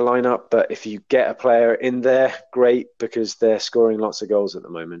predict the lineup, but if you get a player in there, great, because they're scoring lots of goals at the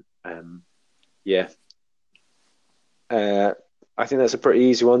moment. I think that's a pretty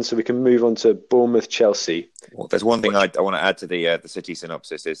easy one, so we can move on to Bournemouth-Chelsea. Well, there's one thing I want to add to the City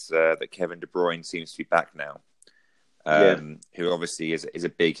synopsis is that Kevin De Bruyne seems to be back now, who obviously is a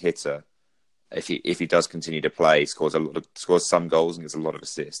big hitter. If he does continue to play, scores some goals and gets a lot of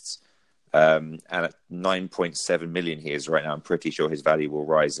assists. And at 9.7 million he is right now, I'm pretty sure his value will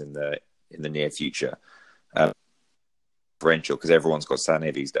rise in the near future. Differential, because everyone's got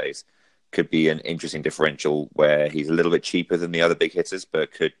Sané these days, could be an interesting differential where he's a little bit cheaper than the other big hitters,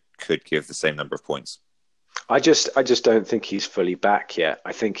 but could give the same number of points. I just don't think he's fully back yet.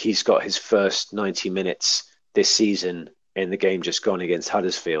 I think he's got his first 90 minutes this season in the game just gone against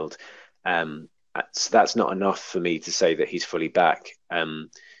Huddersfield. That's not enough for me to say that he's fully back.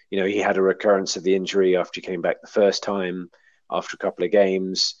 He had a recurrence of the injury after he came back the first time, after a couple of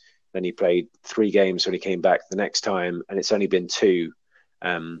games. Then he played 3 games when he came back the next time, and it's only been 2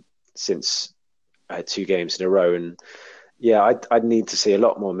 since 2 games in a row. And I'd need to see a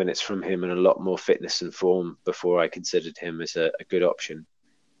lot more minutes from him and a lot more fitness and form before I considered him as a good option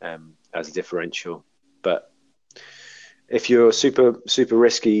as a differential. But if you're super, super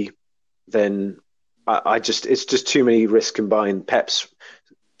risky, then it's just too many risks combined. Pep's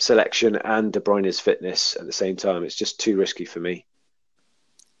selection and De Bruyne's fitness at the same time. It's just too risky for me.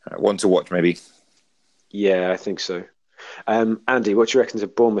 One to watch, maybe. Yeah, I think so. Andy, what do you reckon to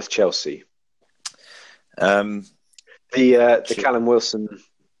Bournemouth-Chelsea? The Callum Wilson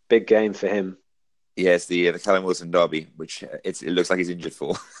big game for him. Yes, the Callum Wilson derby, which it looks like he's injured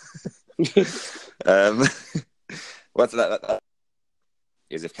for. That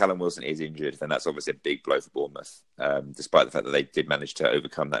is, if Callum Wilson is injured, then that's obviously a big blow for Bournemouth. Despite the fact that they did manage to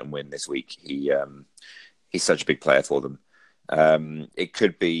overcome that and win this week, he's such a big player for them. It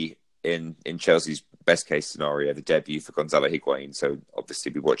could be in Chelsea's best case scenario the debut for Gonzalo Higuain, so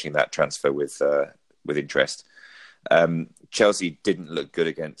obviously be watching that transfer with interest. Chelsea didn't look good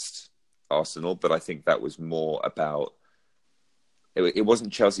against Arsenal, but I think that was more about it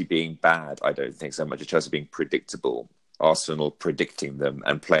wasn't Chelsea being bad, I don't think, so much as Chelsea being predictable. Arsenal predicting them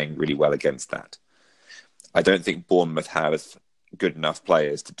and playing really well against that. I don't think Bournemouth have good enough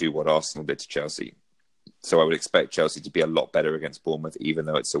players to do what Arsenal did to Chelsea. So I would expect Chelsea to be a lot better against Bournemouth, even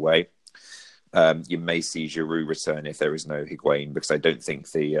though it's away. You may see Giroud return if there is no Higuain, because I don't think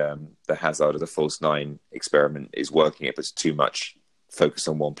the Hazard of the false 9 experiment is working. It puts too much focus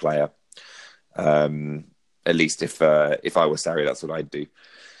on one player. At least if I were Sarri, that's what I'd do.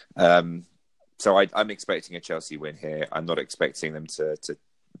 So I'm expecting a Chelsea win here. I'm not expecting them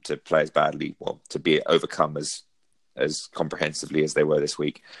to play as badly, to be overcome as comprehensively as they were this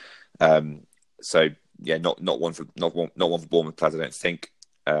week. So yeah, not one for Bournemouth players, I don't think.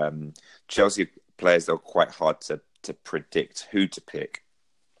 Chelsea players are quite hard to predict who to pick,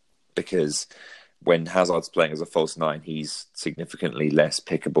 because when Hazard's playing as a false 9, he's significantly less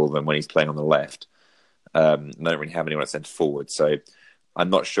pickable than when he's playing on the left. They don't really have anyone at centre forward, so I'm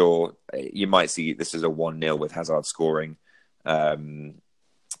not sure. You might see this as a 1-0 with Hazard scoring,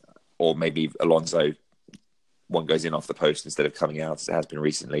 or maybe Alonso, one goes in off the post instead of coming out, as it has been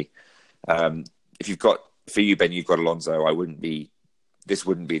recently. For you, Ben, you've got Alonso. This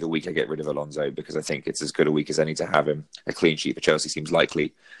wouldn't be the week I get rid of Alonso, because I think it's as good a week as any to have him. A clean sheet for Chelsea seems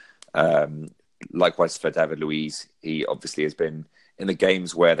likely. Likewise for David Luiz, he obviously has been in the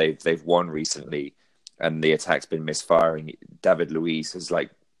games where they've won recently and the attack's been misfiring. David Luiz has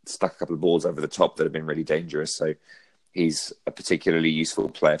stuck a couple of balls over the top that have been really dangerous. So he's a particularly useful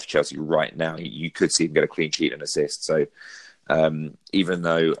player for Chelsea right now. You could see him get a clean sheet and assist. So even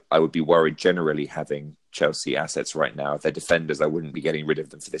though I would be worried generally having Chelsea assets right now, if they're defenders, I wouldn't be getting rid of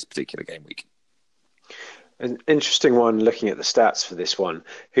them for this particular game week. An interesting one looking at the stats for this one.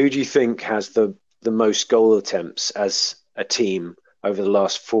 Who do you think has the most goal attempts as a team over the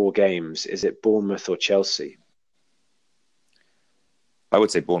last 4 games? Is it Bournemouth or Chelsea? I would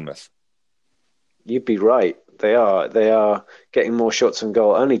say Bournemouth. You'd be right. They are getting more shots on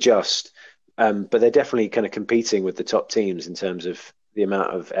goal, only just, but they're definitely kind of competing with the top teams in terms of the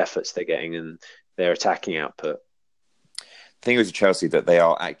amount of efforts they're getting and their attacking output. The thing is with Chelsea that they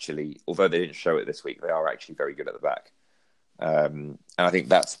are actually, although they didn't show it this week, they are actually very good at the back. And I think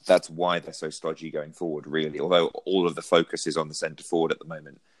that's why they're so stodgy going forward, really. Although all of the focus is on the centre forward at the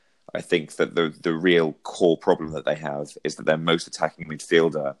moment, I think that the real core problem that they have is that their most attacking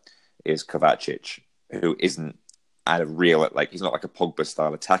midfielder is Kovacic, who isn't at a real, he's not like a Pogba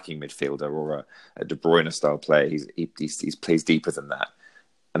style attacking midfielder or a De Bruyne style player. He plays deeper than that.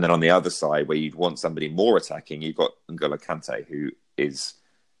 And then on the other side, where you'd want somebody more attacking, you've got N'Golo Kante, who is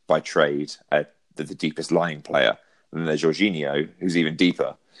by trade the deepest lying player. And then there's Jorginho, who's even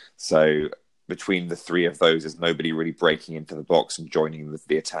deeper. So between the three of those, there's nobody really breaking into the box and joining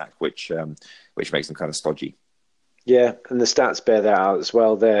the attack, which makes them kind of stodgy. Yeah, and the stats bear that out as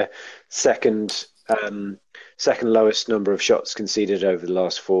well. They're second lowest number of shots conceded over the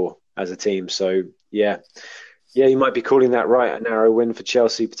last 4 as a team. So yeah, you might be calling that right, a narrow win for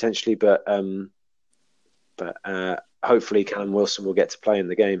Chelsea potentially, but hopefully Callum Wilson will get to play in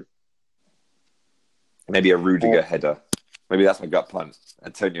the game. Maybe a Rudiger header. Maybe that's my gut punt.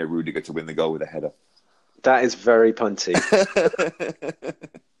 Antonio Rudiger to win the goal with a header. That is very punty.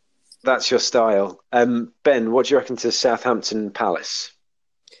 That's your style. Ben, what do you reckon to Southampton Palace?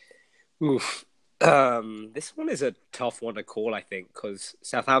 Oof. This one is a tough one to call, I think, because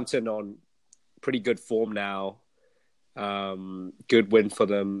Southampton on pretty good form now. Good win for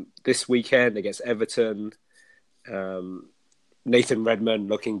them this weekend against Everton. Nathan Redmond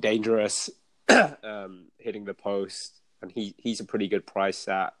looking dangerous, hitting the post, and he's a pretty good price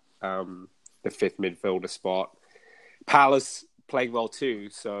at the 5th midfielder spot. Palace playing well too,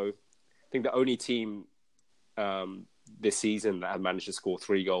 so I think the only team this season that have managed to score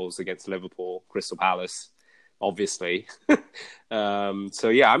 3 goals against Liverpool, Crystal Palace, obviously. So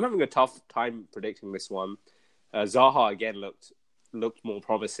yeah, I'm having a tough time predicting this one. Zaha again looked more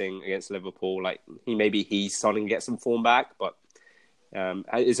promising against Liverpool. Like he's starting to get some form back, but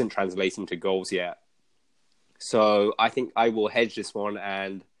it isn't translating to goals yet. So I think I will hedge this one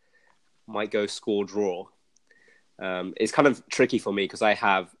and might go score draw. It's kind of tricky for me because I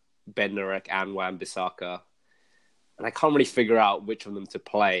have Bednarek and Wan-Bissaka, and I can't really figure out which of them to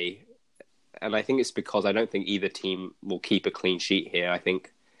play. And I think it's because I don't think either team will keep a clean sheet here. I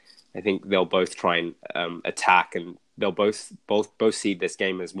think they'll both try and attack, and they'll both see this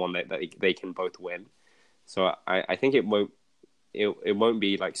game as one that they can both win. So I think it won't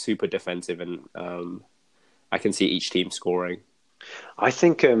be like super defensive, and I can see each team scoring. I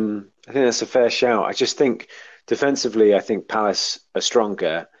think that's a fair shout. I just think defensively, I think Palace are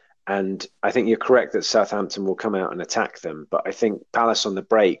stronger, and I think you're correct that Southampton will come out and attack them. But I think Palace on the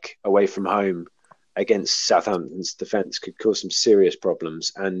break away from home against Southampton's defence could cause some serious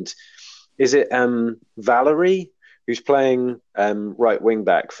problems. And is it Valerie who's playing right wing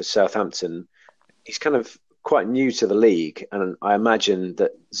back for Southampton? He's kind of quite new to the league, and I imagine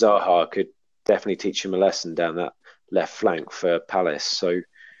that Zaha could definitely teach him a lesson down that left flank for Palace. So,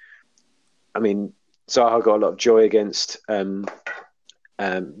 I mean, Zaha got a lot of joy against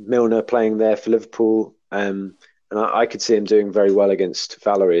Milner playing there for Liverpool, and I could see him doing very well against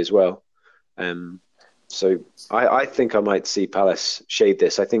Valerie as well. So I think I might see Palace shade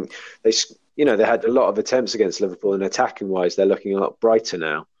this. I think they had a lot of attempts against Liverpool, and attacking wise, they're looking a lot brighter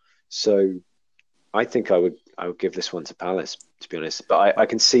now. So I think I would give this one to Palace, to be honest. But I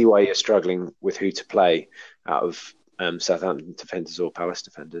can see why you're struggling with who to play out of Southampton defenders or Palace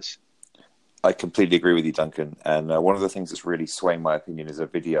defenders. I completely agree with you, Duncan. And one of the things that's really swaying my opinion is a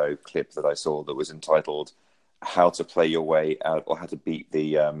video clip that I saw that was entitled "How to Play Your Way Out" or "How to Beat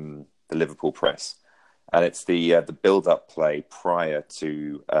the Liverpool Press." And it's the build-up play prior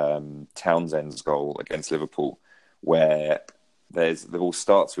to Townsend's goal against Liverpool, where the ball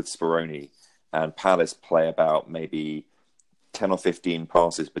starts with Speroni, and Palace play about maybe 10 or 15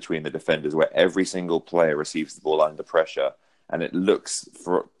 passes between the defenders, where every single player receives the ball under pressure, and it looks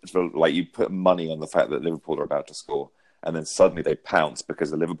for like you put money on the fact that Liverpool are about to score, and then suddenly they pounce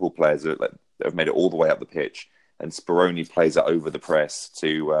because the Liverpool players have made it all the way up the pitch, and Speroni plays it over the press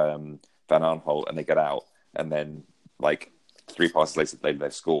to Van Aanholt, and they get out, and then like 3 passes later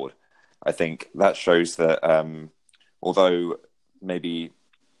they've scored. I think that shows that although maybe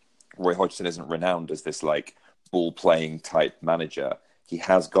Roy Hodgson isn't renowned as this like ball playing type manager, he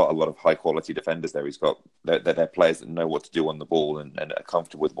has got a lot of high quality defenders there. He's got they're players that know what to do on the ball and are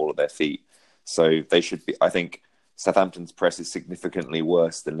comfortable with the ball at their feet. So they should be. I think Southampton's press is significantly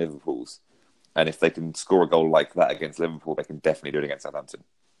worse than Liverpool's, and if they can score a goal like that against Liverpool, they can definitely do it against Southampton.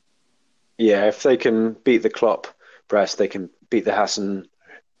 Yeah, if they can beat the Klopp press, they can beat the Hassan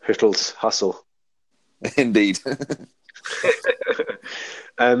Hüttel's hustle. Indeed.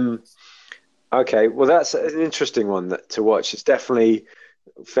 Okay, well, that's an interesting one to watch. It's definitely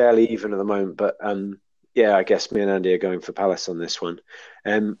fairly even at the moment, but yeah, I guess me and Andy are going for Palace on this one.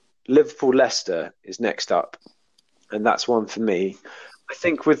 Liverpool-Leicester is next up, and that's one for me. I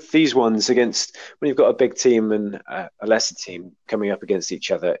think with these ones against, when you've got a big team and a lesser team coming up against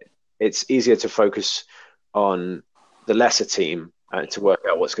each other, it's easier to focus on the lesser team to work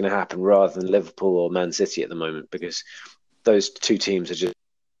out what's going to happen rather than Liverpool or Man City at the moment, because those two teams are just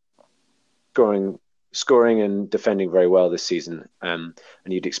scoring and defending very well this season, and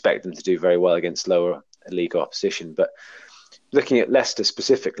you'd expect them to do very well against lower league opposition. But looking at Leicester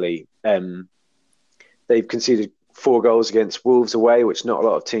specifically, they've conceded 4 goals against Wolves away, which not a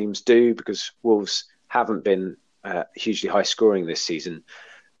lot of teams do because Wolves haven't been hugely high scoring this season.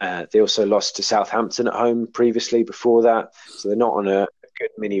 They also lost to Southampton at home previously before that, so they're not on a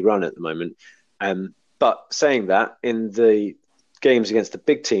good mini run at the moment. But saying that, in the games against the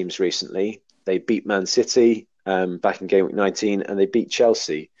big teams recently, they beat Man City back in game week 19, and they beat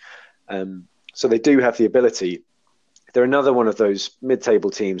Chelsea. So they do have the ability. They're another one of those mid-table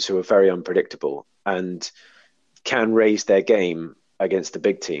teams who are very unpredictable and can raise their game against the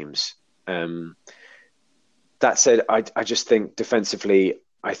big teams. That said, I just think defensively,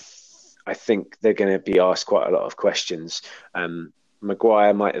 I think they're going to be asked quite a lot of questions.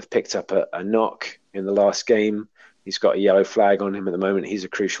 Maguire might have picked up a knock in the last game. He's got a yellow flag on him at the moment. He's a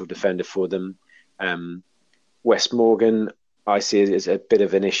crucial defender for them. Wes Morgan, I see as a bit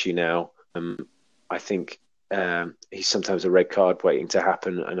of an issue now. I think he's sometimes a red card waiting to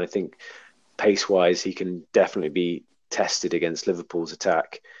happen, and I think pace-wise he can definitely be tested against Liverpool's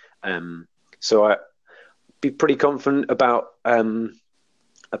attack. So I'd be pretty confident about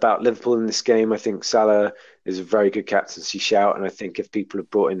Liverpool in this game. I think Salah is a very good captaincy shout, and I think if people have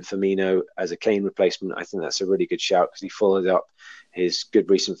brought in Firmino as a Kane replacement, I think that's a really good shout because he followed up his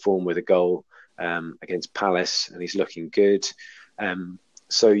good recent form with a goal against Palace, and he's looking good.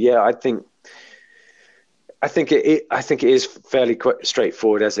 So yeah, I think it is fairly quite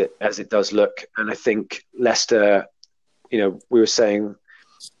straightforward as it does look, and I think Leicester, we were saying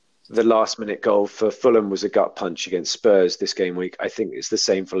the last minute goal for Fulham was a gut punch against Spurs this game week. I think it's the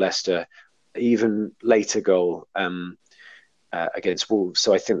same for Leicester. Even later goal against Wolves.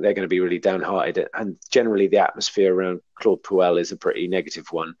 So I think they're going to be really downhearted. And generally the atmosphere around Claude Puel is a pretty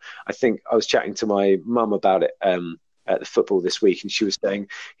negative one. I think I was chatting to my mum about it at the football this week, and she was saying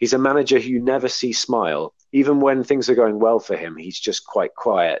he's a manager who you never see smile. Even when things are going well for him, he's just quite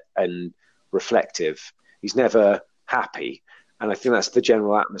quiet and reflective. He's never happy. And I think that's the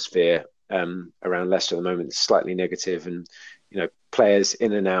general atmosphere around Leicester at the moment. It's slightly negative, and players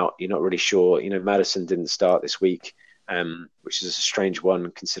in and out. You're not really sure. Maddison didn't start this week, which is a strange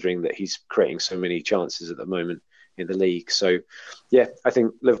one considering that he's creating so many chances at the moment in the league. So, yeah, I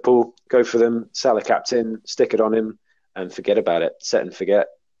think Liverpool, go for them. Salah captain, stick it on him, and forget about it. Set and forget.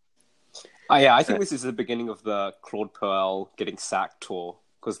 Yeah, I think this is the beginning of the Claude Puel getting sacked tour,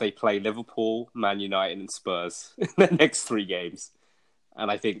 because they play Liverpool, Man United, and Spurs in the next 3 games,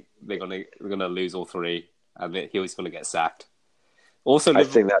 and I think they're gonna lose all 3, and he's gonna get sacked. Also, I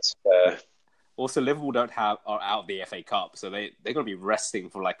think that's fair. Also, Liverpool are out of the FA Cup, so they're gonna be resting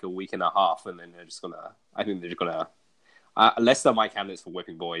for like a week and a half, and then they're just gonna. I think they're just gonna. Leicester are my candidates for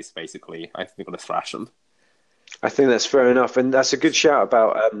whipping boys. Basically, I think they're gonna thrash them. I think that's fair enough, and that's a good shout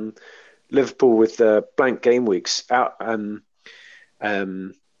about Liverpool with the blank game weeks out.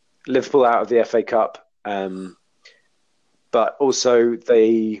 Liverpool out of the FA Cup, but also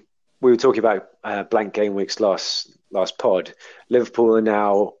we were talking about blank game weeks last pod. Liverpool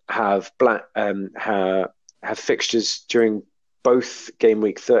now have fixtures during both game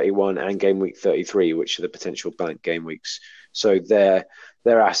week 31 and game week 33, which are the potential blank game weeks. So their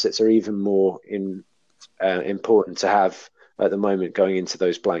assets are even more important to have at the moment going into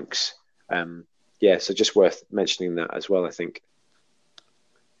those blanks. So just worth mentioning that as well, I think.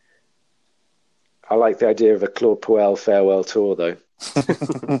 I like the idea of a Claude Puel farewell tour, though.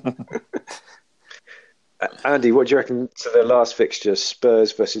 Andy, what do you reckon to the last fixture,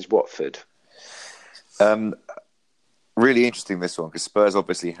 Spurs versus Watford? Really interesting, this one, because Spurs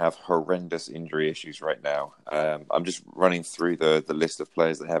obviously have horrendous injury issues right now. I'm just running through the list of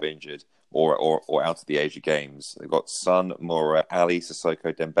players that have injured or out of the Asia games. They've got Son, Moura, Ali,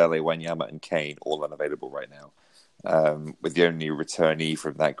 Sissoko, Dembele, Wanyama, and Kane all unavailable right now. With the only returnee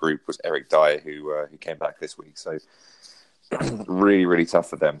from that group was Eric Dyer, who came back this week. So really, really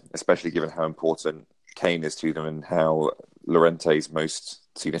tough for them, especially given how important Kane is to them and how Llorente's most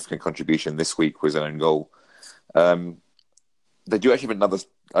significant contribution this week was an own goal. They do actually have another.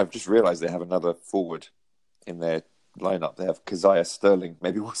 I've just realised they have another forward in their lineup. They have Keziah Sterling.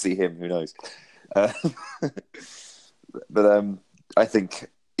 Maybe we'll see him. Who knows? Uh, but I think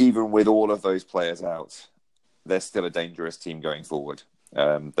even with all of those players out, they're still a dangerous team going forward.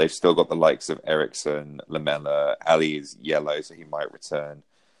 They've still got the likes of Eriksen, Lamela. Ali is yellow, so he might return.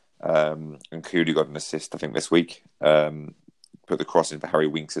 And Kulu got an assist, I think, this week. Put the cross in for Harry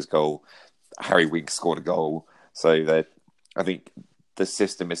Winks' goal. Harry Winks scored a goal. So I think the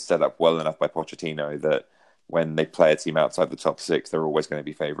system is set up well enough by Pochettino that when they play a team outside the top six, they're always going to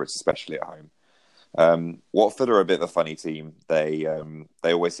be favourites, especially at home. Watford are a bit of a funny team. They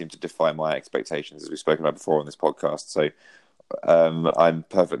always seem to defy my expectations, as we've spoken about before on this podcast. So I'm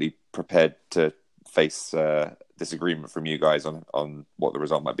perfectly prepared to face disagreement from you guys on what the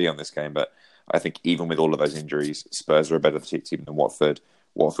result might be on this game. But I think even with all of those injuries, Spurs are a better team than Watford.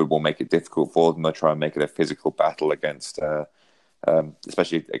 Watford will make it difficult for them. They'll try and make it a physical battle against,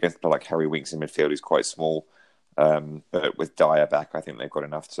 especially against a player like Harry Winks in midfield, who's quite small. But with Dyer back, I think they've got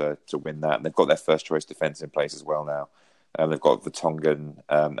enough to win that. And they've got their first choice defence in place as well now. They've got Vertonghen,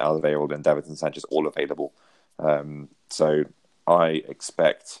 Alderweireld and Davinson Sanchez all available. So I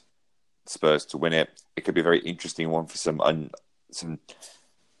expect Spurs to win it. It could be a very interesting one for some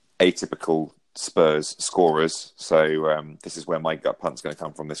atypical Spurs scorers. So this is where my gut punt's going to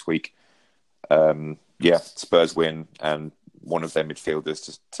come from this week. Spurs win, and one of their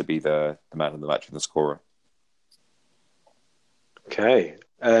midfielders to be the man of the match and the scorer. Okay.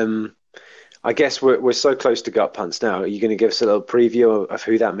 I guess we're so close to gut punts now. Are you going to give us a little preview of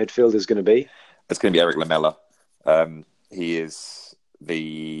who that midfielder is going to be? It's going to be Eric Lamela. He is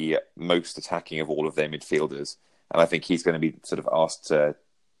the most attacking of all of their midfielders, and I think he's going to be sort of asked to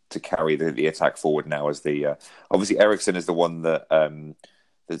carry the attack forward now. As the obviously Eriksen is the one that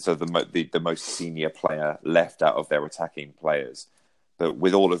the most senior player left out of their attacking players, but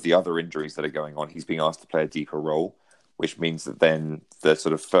with all of the other injuries that are going on, he's being asked to play a deeper role, which means that then the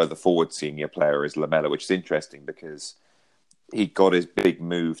sort of further forward senior player is Lamela, which is interesting because he got his big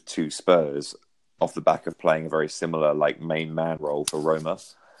move to Spurs off the back of playing a very similar main man role for Roma.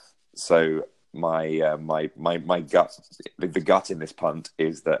 So my gut, the gut in this punt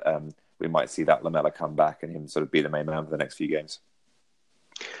is that we might see that Lamela come back and him sort of be the main man for the next few games.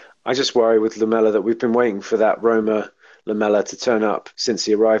 I just worry with Lamela that we've been waiting for that Roma Lamela to turn up since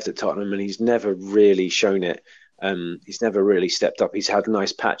he arrived at Tottenham, and he's never really shown it. He's never really stepped up. He's had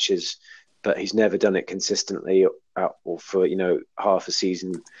nice patches, but he's never done it consistently or for half a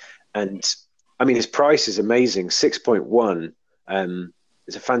season. And I mean, his price is amazing, 6.1.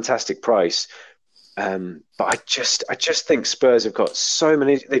 It's a fantastic price. But I just think Spurs have got so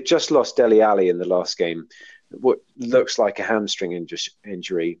many. They've just lost Dele Alli in the last game, what looks like a hamstring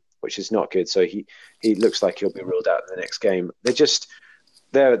injury, which is not good. So he looks like he'll be ruled out in the next game.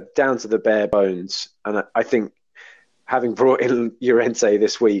 They're down to the bare bones, and I think having brought in Llorente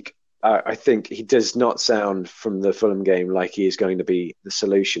this week, I think he does not sound from the Fulham game like he is going to be the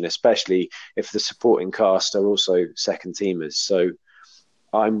solution, especially if the supporting cast are also second teamers. So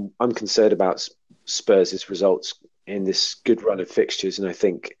I'm concerned about Spurs' results in this good run of fixtures, and I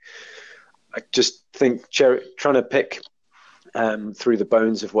just think trying to pick through the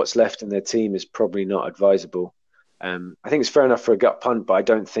bones of what's left in their team is probably not advisable. I think it's fair enough for a gut punt, but I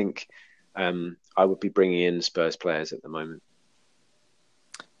don't think I would be bringing in Spurs players at the moment.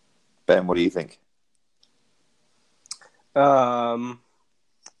 Ben, what do you think? I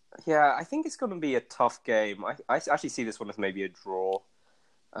think it's going to be a tough game. I actually see this one as maybe a draw.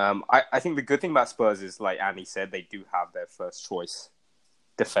 I think the good thing about Spurs is, like Andy said, they do have their first choice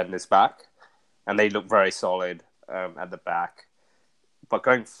defenders back, and they look very solid at the back. But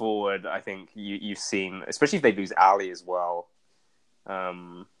going forward, I think you've seen, especially if they lose Ali as well,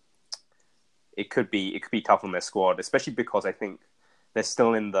 it could be tough on their squad, especially because I think they're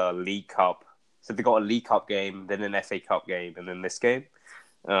still in the League Cup. So they've got a League Cup game, then an FA Cup game, and then this game.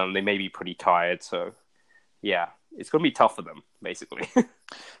 They may be pretty tired, so yeah, it's going to be tough for them, basically.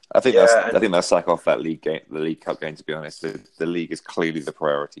 I think they'll sack off that league game, the League Cup game. To be honest, the league is clearly the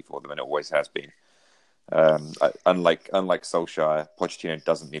priority for them, and it always has been. Unlike Solskjaer, Pochettino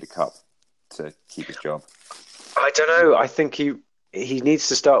doesn't need a cup to keep his job. I don't know. I think he needs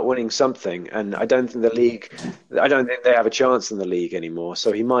to start winning something, and I don't think they have a chance in the league anymore.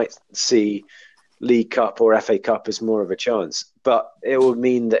 So he might see League Cup or FA Cup as more of a chance, but it would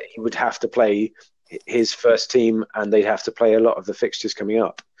mean that he would have to play his first team, and they'd have to play a lot of the fixtures coming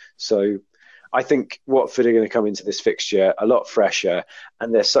up. So I think Watford are going to come into this fixture a lot fresher,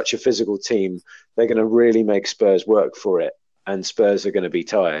 and they're such a physical team. They're going to really make Spurs work for it, and Spurs are going to be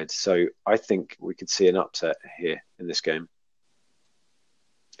tired. So I think we could see an upset here in this game.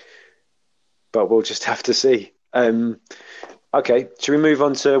 But we'll just have to see. Okay, should we move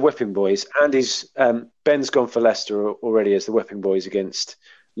on to Whipping Boys? Ben's gone for Leicester already as the Whipping Boys against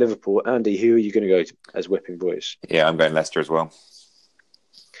Liverpool. Andy, who are you going to go as Whipping Boys? Yeah, I'm going Leicester as well.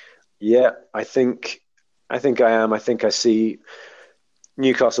 Yeah, I think I am. I think I see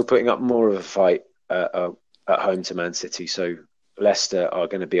Newcastle putting up more of a fight at home to Man City. So Leicester are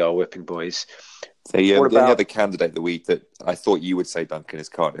going to be our Whipping Boys. The only other candidate of the week that I thought you would say, Duncan, is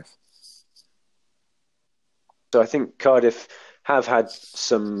Cardiff. So I think Cardiff have had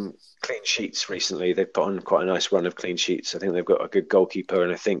some clean sheets recently. They've put on quite a nice run of clean sheets. I think they've got a good goalkeeper,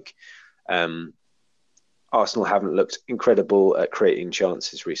 and I think Arsenal haven't looked incredible at creating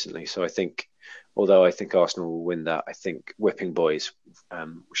chances recently. So I think, although I think Arsenal will win that, I think Whipping Boys,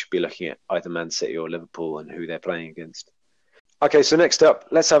 we should be looking at either Man City or Liverpool and who they're playing against. Okay, so next up,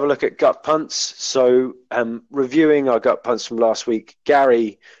 let's have a look at gut punts. So reviewing our gut punts from last week,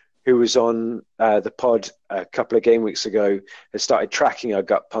 Gary, who was on the pod a couple of game weeks ago, has started tracking our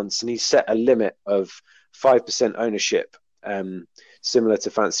gut punts, and he set a limit of 5% ownership, similar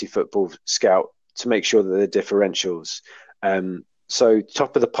to Fantasy Football Scout, to make sure that the differentials. So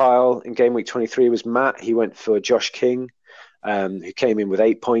top of the pile in game week 23 was Matt. He went for Josh King, who came in with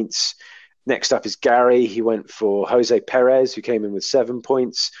 8 points. Next up is Gary. He went for Jose Perez, who came in with 7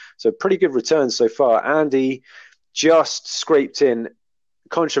 points. So pretty good returns so far. Andy just scraped in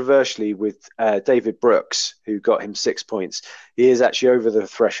controversially with David Brooks, who got him 6 points. He is actually over the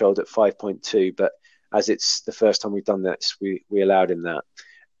threshold at 5.2, but as it's the first time we've done this, we allowed him that.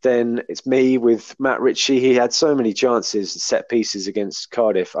 Then it's me with Matt Ritchie. He had so many chances, set pieces against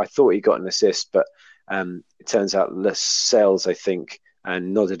Cardiff. I thought he got an assist, but it turns out Lascelles, I think,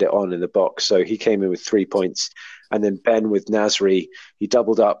 and nodded it on in the box. So he came in with 3 points. And then Ben with Nasri, he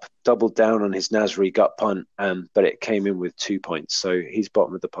doubled down on his Nasri gut punt, but it came in with 2 points. So he's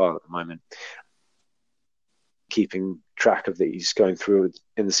bottom of the pile at the moment. Keeping track of that he's going through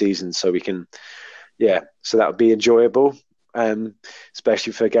in the season, so we can, so that would be enjoyable,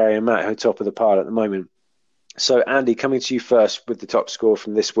 especially for Gary and Matt, who are top of the pile at the moment. So Andy, coming to you first with the top score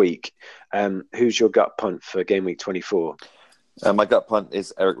from this week, who's your gut punt for game week 24? My gut punt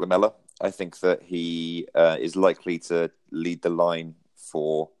is Eric Lamela. I think that he is likely to lead the line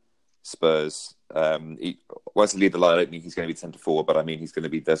for Spurs. Once he lead the line, I don't think he's going to be centre forward, but I mean he's going to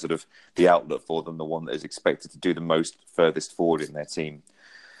be the sort of the outlet for them, the one that is expected to do the most furthest forward in their team.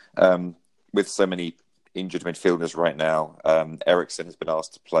 With so many injured midfielders right now, Eriksen has been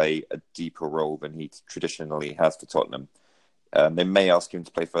asked to play a deeper role than he traditionally has for Tottenham. They may ask him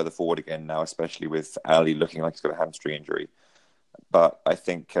to play further forward again now, especially with Ali looking like he's got a hamstring injury. But I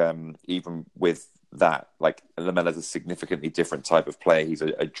think even with that, like Lamela's a significantly different type of player. He's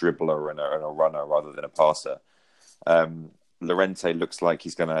a dribbler and a runner rather than a passer. Llorente looks like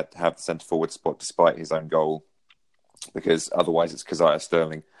he's going to have the centre forward spot despite his own goal, because otherwise it's Keziah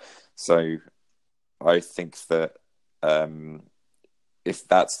Sterling. So I think that if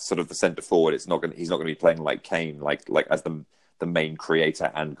that's sort of the centre forward, he's not going to be playing like Kane, like as the main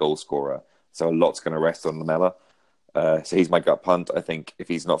creator and goal scorer. So a lot's going to rest on Lamela. So he's my gut punt. I think if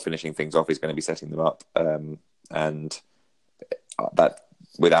he's not finishing things off, he's going to be setting them up. And that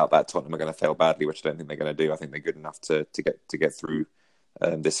without that, Tottenham are going to fail badly, which I don't think they're going to do. I think they're good enough to get through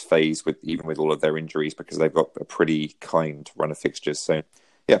this phase even with all of their injuries, because they've got a pretty kind run of fixtures. So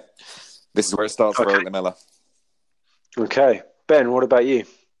yeah, this is where it starts for Eric Lamela. Okay, Ben, what about you?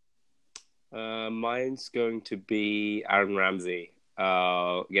 Mine's going to be Aaron Ramsey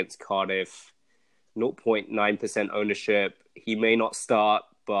against Cardiff. 0.9% ownership. He may not start,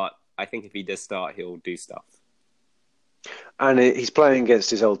 but I think if he does start, he'll do stuff. And he's playing against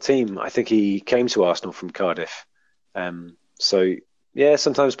his old team. I think he came to Arsenal from Cardiff. So, yeah,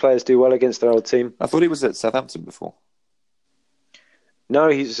 sometimes players do well against their old team. I thought he was at Southampton before. No,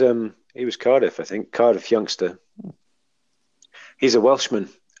 he was Cardiff, I think. Cardiff youngster. He's a Welshman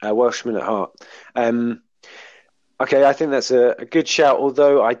at heart. Okay, I think that's a good shout,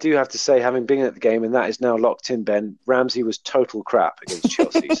 although I do have to say, having been at the game, and that is now locked in, Ben, Ramsey was total crap against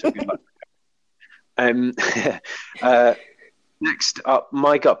Chelsea, so good luck. Next up,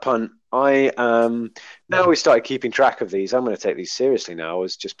 my gut punt Now we started keeping track of these. I'm going to take these seriously now. I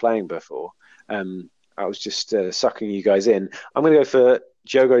was just playing before. I was just sucking you guys in. I'm going to go for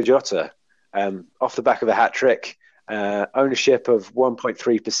Diogo Jota, off the back of a hat trick, ownership of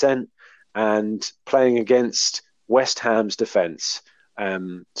 1.3%, and playing against West Ham's defence.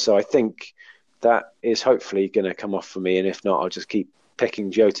 So I think that is hopefully going to come off for me, and if not, I'll just keep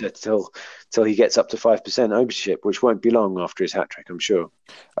picking Jota till he gets up to 5% ownership, which won't be long after his hat trick, I'm sure.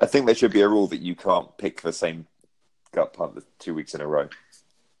 I think there should be a rule that you can't pick the same gut punt 2 weeks in a row.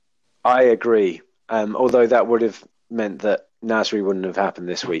 I agree. Although that would have meant that Nasri wouldn't have happened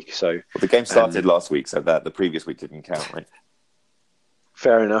this week. So well, the game started last week, so that the previous week didn't count, right?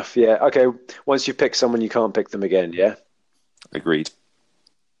 Fair enough. Yeah. Okay. Once you pick someone, you can't pick them again. Yeah. Agreed.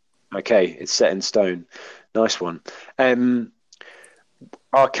 Okay, it's set in stone. Nice one.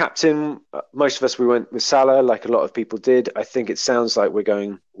 Our captain, most of us, we went with Salah, like a lot of people did. I think it sounds like we're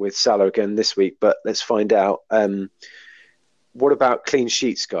going with Salah again this week, but let's find out. What about clean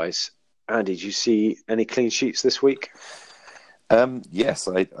sheets, guys? Andy, did you see any clean sheets this week? Yes,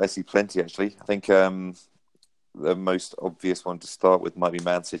 I see plenty, actually. I think the most obvious one to start with might be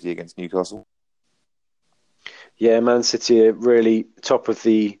Man City against Newcastle. Yeah, Man City are really top of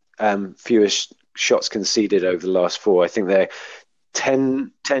the fewest shots conceded over the last 4. I think they're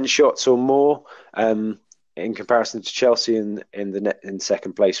 10 shots or more in comparison to Chelsea in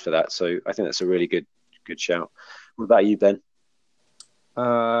second place for that. So I think that's a really good shout. What about you, Ben?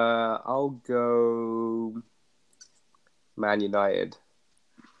 I'll go Man United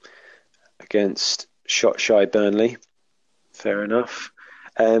against shot-shy Burnley. Fair enough.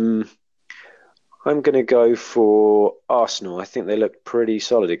 I'm going to go for Arsenal. I think they looked pretty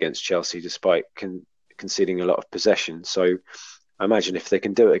solid against Chelsea despite conceding a lot of possession. So I imagine if they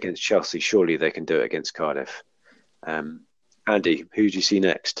can do it against Chelsea, surely they can do it against Cardiff. Andy, who do you see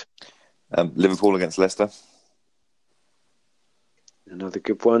next? Liverpool against Leicester. Another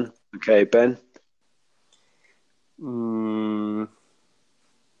good one. Okay, Ben?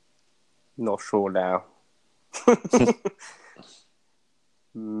 Not sure now.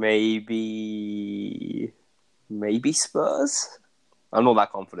 Maybe Spurs? I'm not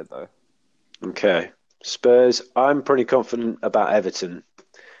that confident, though. Okay. Spurs, I'm pretty confident about Everton.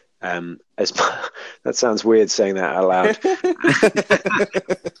 That sounds weird saying that out loud.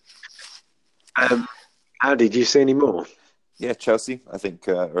 Andy, do you see any more? Yeah, Chelsea, I think,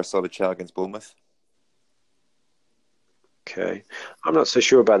 are a solid shout against Bournemouth. Okay. I'm not so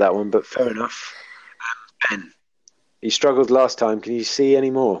sure about that one, but fair enough. Ben, you struggled last time. Can you see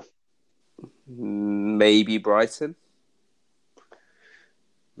any more? Maybe Brighton.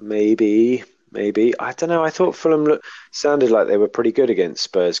 Maybe. I don't know. I thought Fulham sounded like they were pretty good against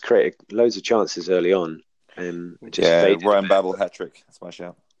Spurs, created loads of chances early on. Ryan Babel hat-trick. That's my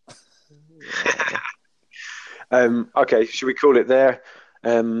shout. Okay, should we call it there?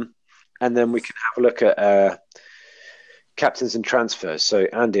 And then we can have a look at captains and transfers. So,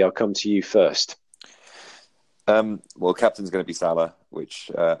 Andy, I'll come to you first. Well, captain's going to be Salah,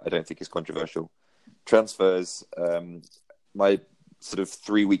 which I don't think is controversial. Transfers, my sort of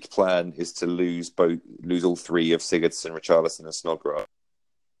 3-week plan is to lose all 3 of Sigurdsson, Richarlison, and Snodgrass.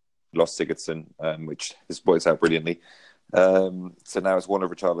 Lost Sigurdsson, which has worked out brilliantly. So now it's one of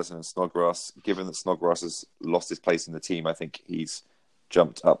Richarlison and Snodgrass. Given that Snodgrass has lost his place in the team, I think he's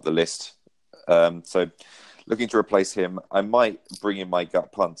jumped up the list. So looking to replace him, I might bring in my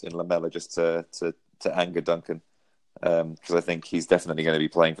gut punt in Lamela just to anger Duncan, because I think he's definitely going to be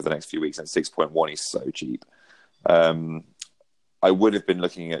playing for the next few weeks. And 6.1, he's so cheap. I would have been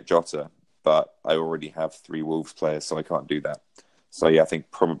looking at Jota, but I already have 3 Wolves players, so I can't do that. So yeah, I think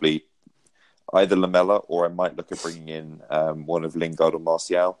probably either Lamela or I might look at bringing in one of Lingard or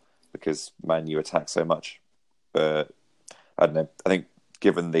Martial because Man U attack so much. But I don't know. I think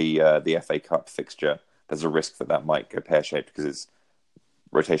given the FA Cup fixture, there's a risk that might go pear-shaped because its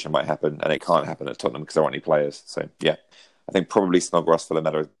rotation might happen, and it can't happen at Tottenham because there aren't any players. So yeah, I think probably Snodgrass for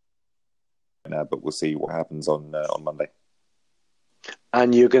Lamela now, but we'll see what happens on Monday.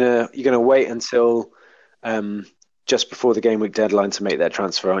 And you're gonna wait until just before the game week deadline to make that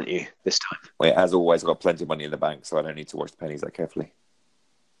transfer, aren't you? This time. Well, as always, I've got plenty of money in the bank, so I don't need to watch the pennies that carefully.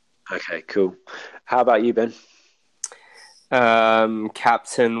 Okay, cool. How about you, Ben?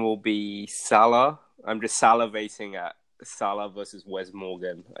 Captain will be Salah. I'm just salivating at Salah versus Wes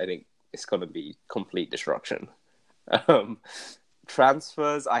Morgan. I think it's going to be complete destruction.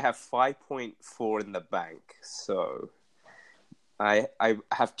 Transfers, I have 5.4 in the bank, so I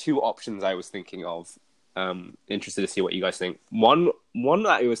have 2 options I was thinking of. Interested to see what you guys think. One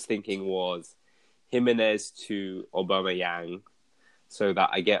that I was thinking was Jimenez to Aubameyang so that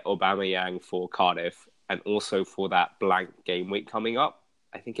I get Aubameyang for Cardiff and also for that blank game week coming up.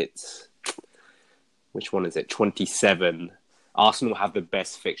 I think it's, which one is it? 27. Arsenal have the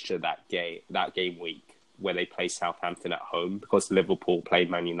best fixture that game week, where they play Southampton at home because Liverpool play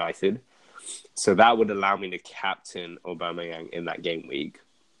Man United. So that would allow me to captain Aubameyang in that game week.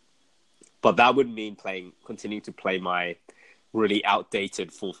 But that would mean continuing to play my really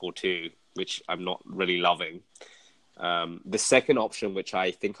outdated 4-4-2, which I'm not really loving. The second option, which I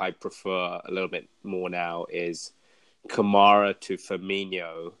think I prefer a little bit more now, is Kamara to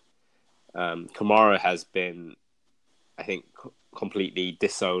Firmino. Kamara has been, I think, completely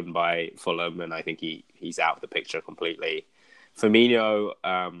disowned by Fulham, and I think he's out of the picture completely. Firmino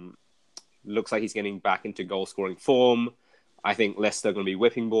looks like he's getting back into goal-scoring form. I think Leicester are going to be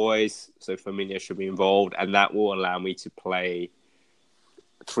whipping boys, so Firmino should be involved, and that will allow me to play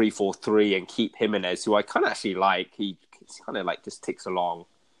 3-4-3 and keep Jimenez, who I kind of actually like. He's kind of like just ticks along,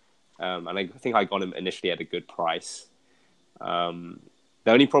 and I think I got him initially at a good price. The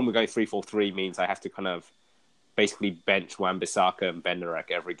only problem with going 3-4-3 means I have to kind of basically bench Wan-Bissaka and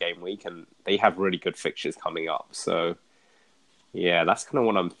Benarek every game week, and they have really good fixtures coming up. So, yeah, that's kind of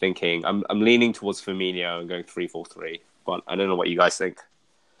what I'm thinking. I'm leaning towards Firmino and going 3-4-3, but I don't know what you guys think.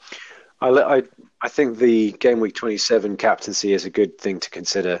 I think the game week 27 captaincy is a good thing to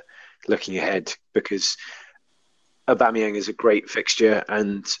consider looking ahead, because Aubameyang is a great fixture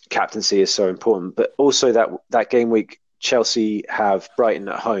and captaincy is so important. But also that game week, Chelsea have Brighton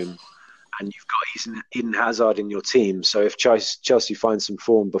at home, and you've got Eden Hazard in your team. So if Chelsea find some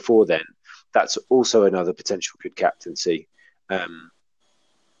form before then, that's also another potential good captaincy.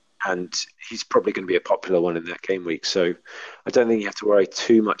 And he's probably going to be a popular one in that game week. So I don't think you have to worry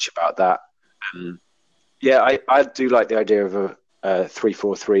too much about that. I do like the idea of a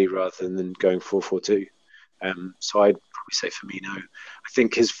 3-4-3 rather than going 4-4-2. So I'd probably say Firmino. I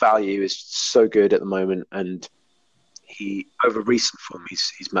think his value is so good at the moment, and he, over recent form,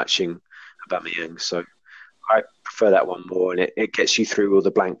 he's matching Aubameyang. So I prefer that one more, and it gets you through all the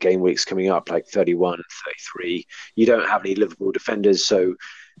blank game weeks coming up, like 31, 33. You don't have any Liverpool defenders, so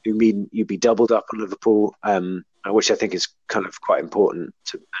you mean you'd be doubled up on Liverpool, which I think is kind of quite important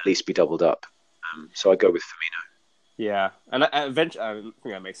to at least be doubled up. So I go with Firmino. Yeah, and eventually, I think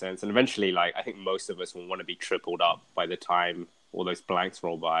that makes sense. And eventually, I think most of us will want to be tripled up by the time all those blanks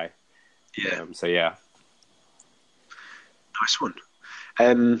roll by. Yeah. So yeah. Nice one.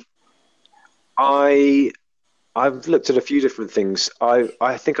 I've looked at a few different things.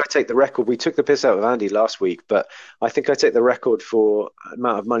 I think I take the record. We took the piss out of Andy last week, but I think I take the record for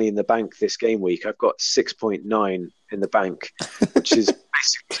amount of money in the bank this game week. I've got 6.9 in the bank, which is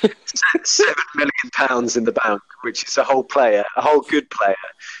basically £7 million in the bank, which is a whole good player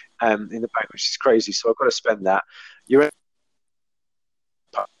in the bank, which is crazy. So I've got to spend that. It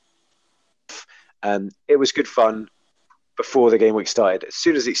was good fun before the game week started. As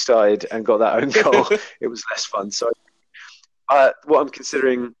soon as it started and got that own goal, it was less fun. So what I'm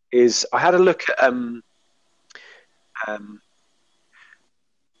considering is, I had a look at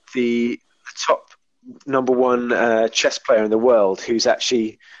the top number one chess player in the world, who's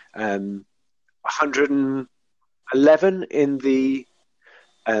actually 111 in the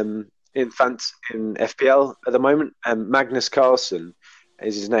in FPL at the moment. Magnus Carlsen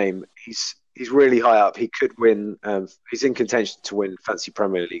is his name. He's really high up. He could win. He's in contention to win Fantasy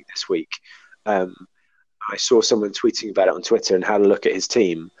Premier League this week. I saw someone tweeting about it on Twitter and had a look at his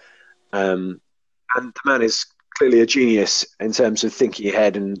team. And the man is clearly a genius in terms of thinking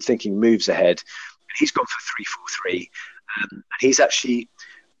ahead and thinking moves ahead. And he's gone for 3-4-3. And he's actually,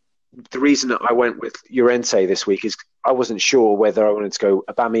 the reason that I went with Llorente this week is I wasn't sure whether I wanted to go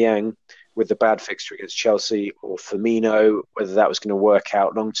Aubameyang with the bad fixture against Chelsea, or Firmino, whether that was going to work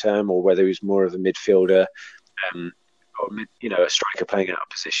out long term, or whether he was more of a midfielder, or a striker playing out of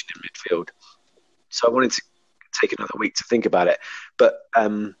position in midfield. So I wanted to take another week to think about it. But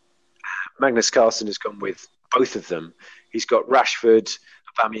Magnus Carlsen has gone with both of them. He's got Rashford,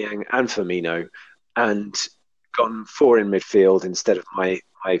 Aubameyang, and Firmino, and gone 4 in midfield instead of my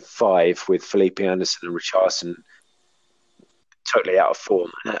 5 with Felipe Anderson and Richarlison totally out of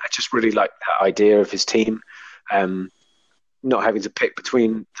form. And I just really like that idea of his team, not having to pick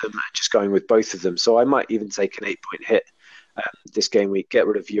between them and just going with both of them. So I might even take an 8-point hit this game week, get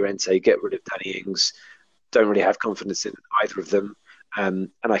rid of Llorente, get rid of Danny Ings. Don't really have confidence in either of them.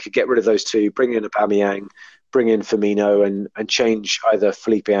 And I could get rid of those two, bring in Aubameyang, bring in Firmino, and change either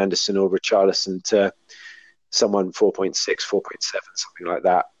Felipe Anderson or Richarlison to someone 4.6, 4.7, something like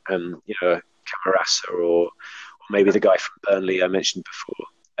that. Camarasa or maybe the guy from Burnley I mentioned before,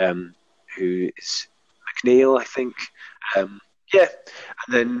 who is McNeil, I think. Yeah,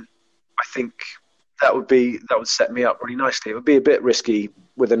 and then I think that would set me up really nicely. It would be a bit risky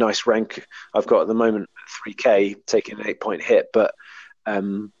with a nice rank I've got at the moment, 3K, taking an 8-point hit, but yeah,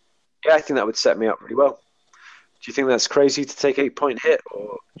 I think that would set me up really well. Do you think that's crazy to take 8-point hit,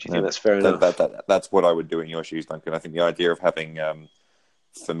 or do you think that's fair enough? That's what I would do in your shoes, Duncan. I think the idea of having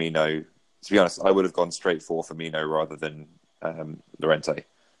Firmino, to be honest, I would have gone straight for Firmino rather than Llorente.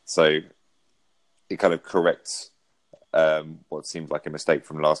 So it kind of corrects what seemed like a mistake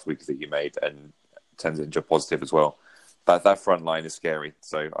from last week that you made and turns it into a positive as well. That front line is scary,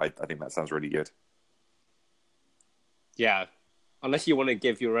 so I think that sounds really good. Yeah, unless you want to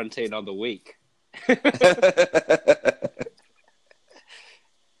give Llorente another week.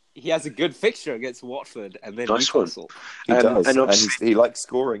 He has a good fixture against Watford and then nice Newcastle. He does, and he likes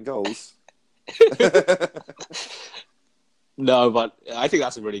scoring goals. No, but I think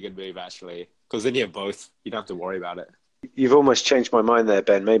that's a really good move, actually, because then you have both. You don't have to worry about it. You've almost changed my mind there,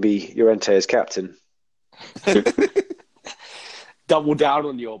 Ben. Maybe Llorente as captain. Double down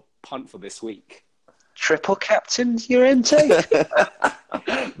on your punt for this week. Triple captain Llorente?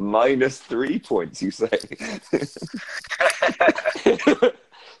 -3 points, you say?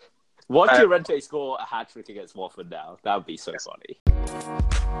 Watch Llorente score a hat-trick against Watford now. That would be so funny.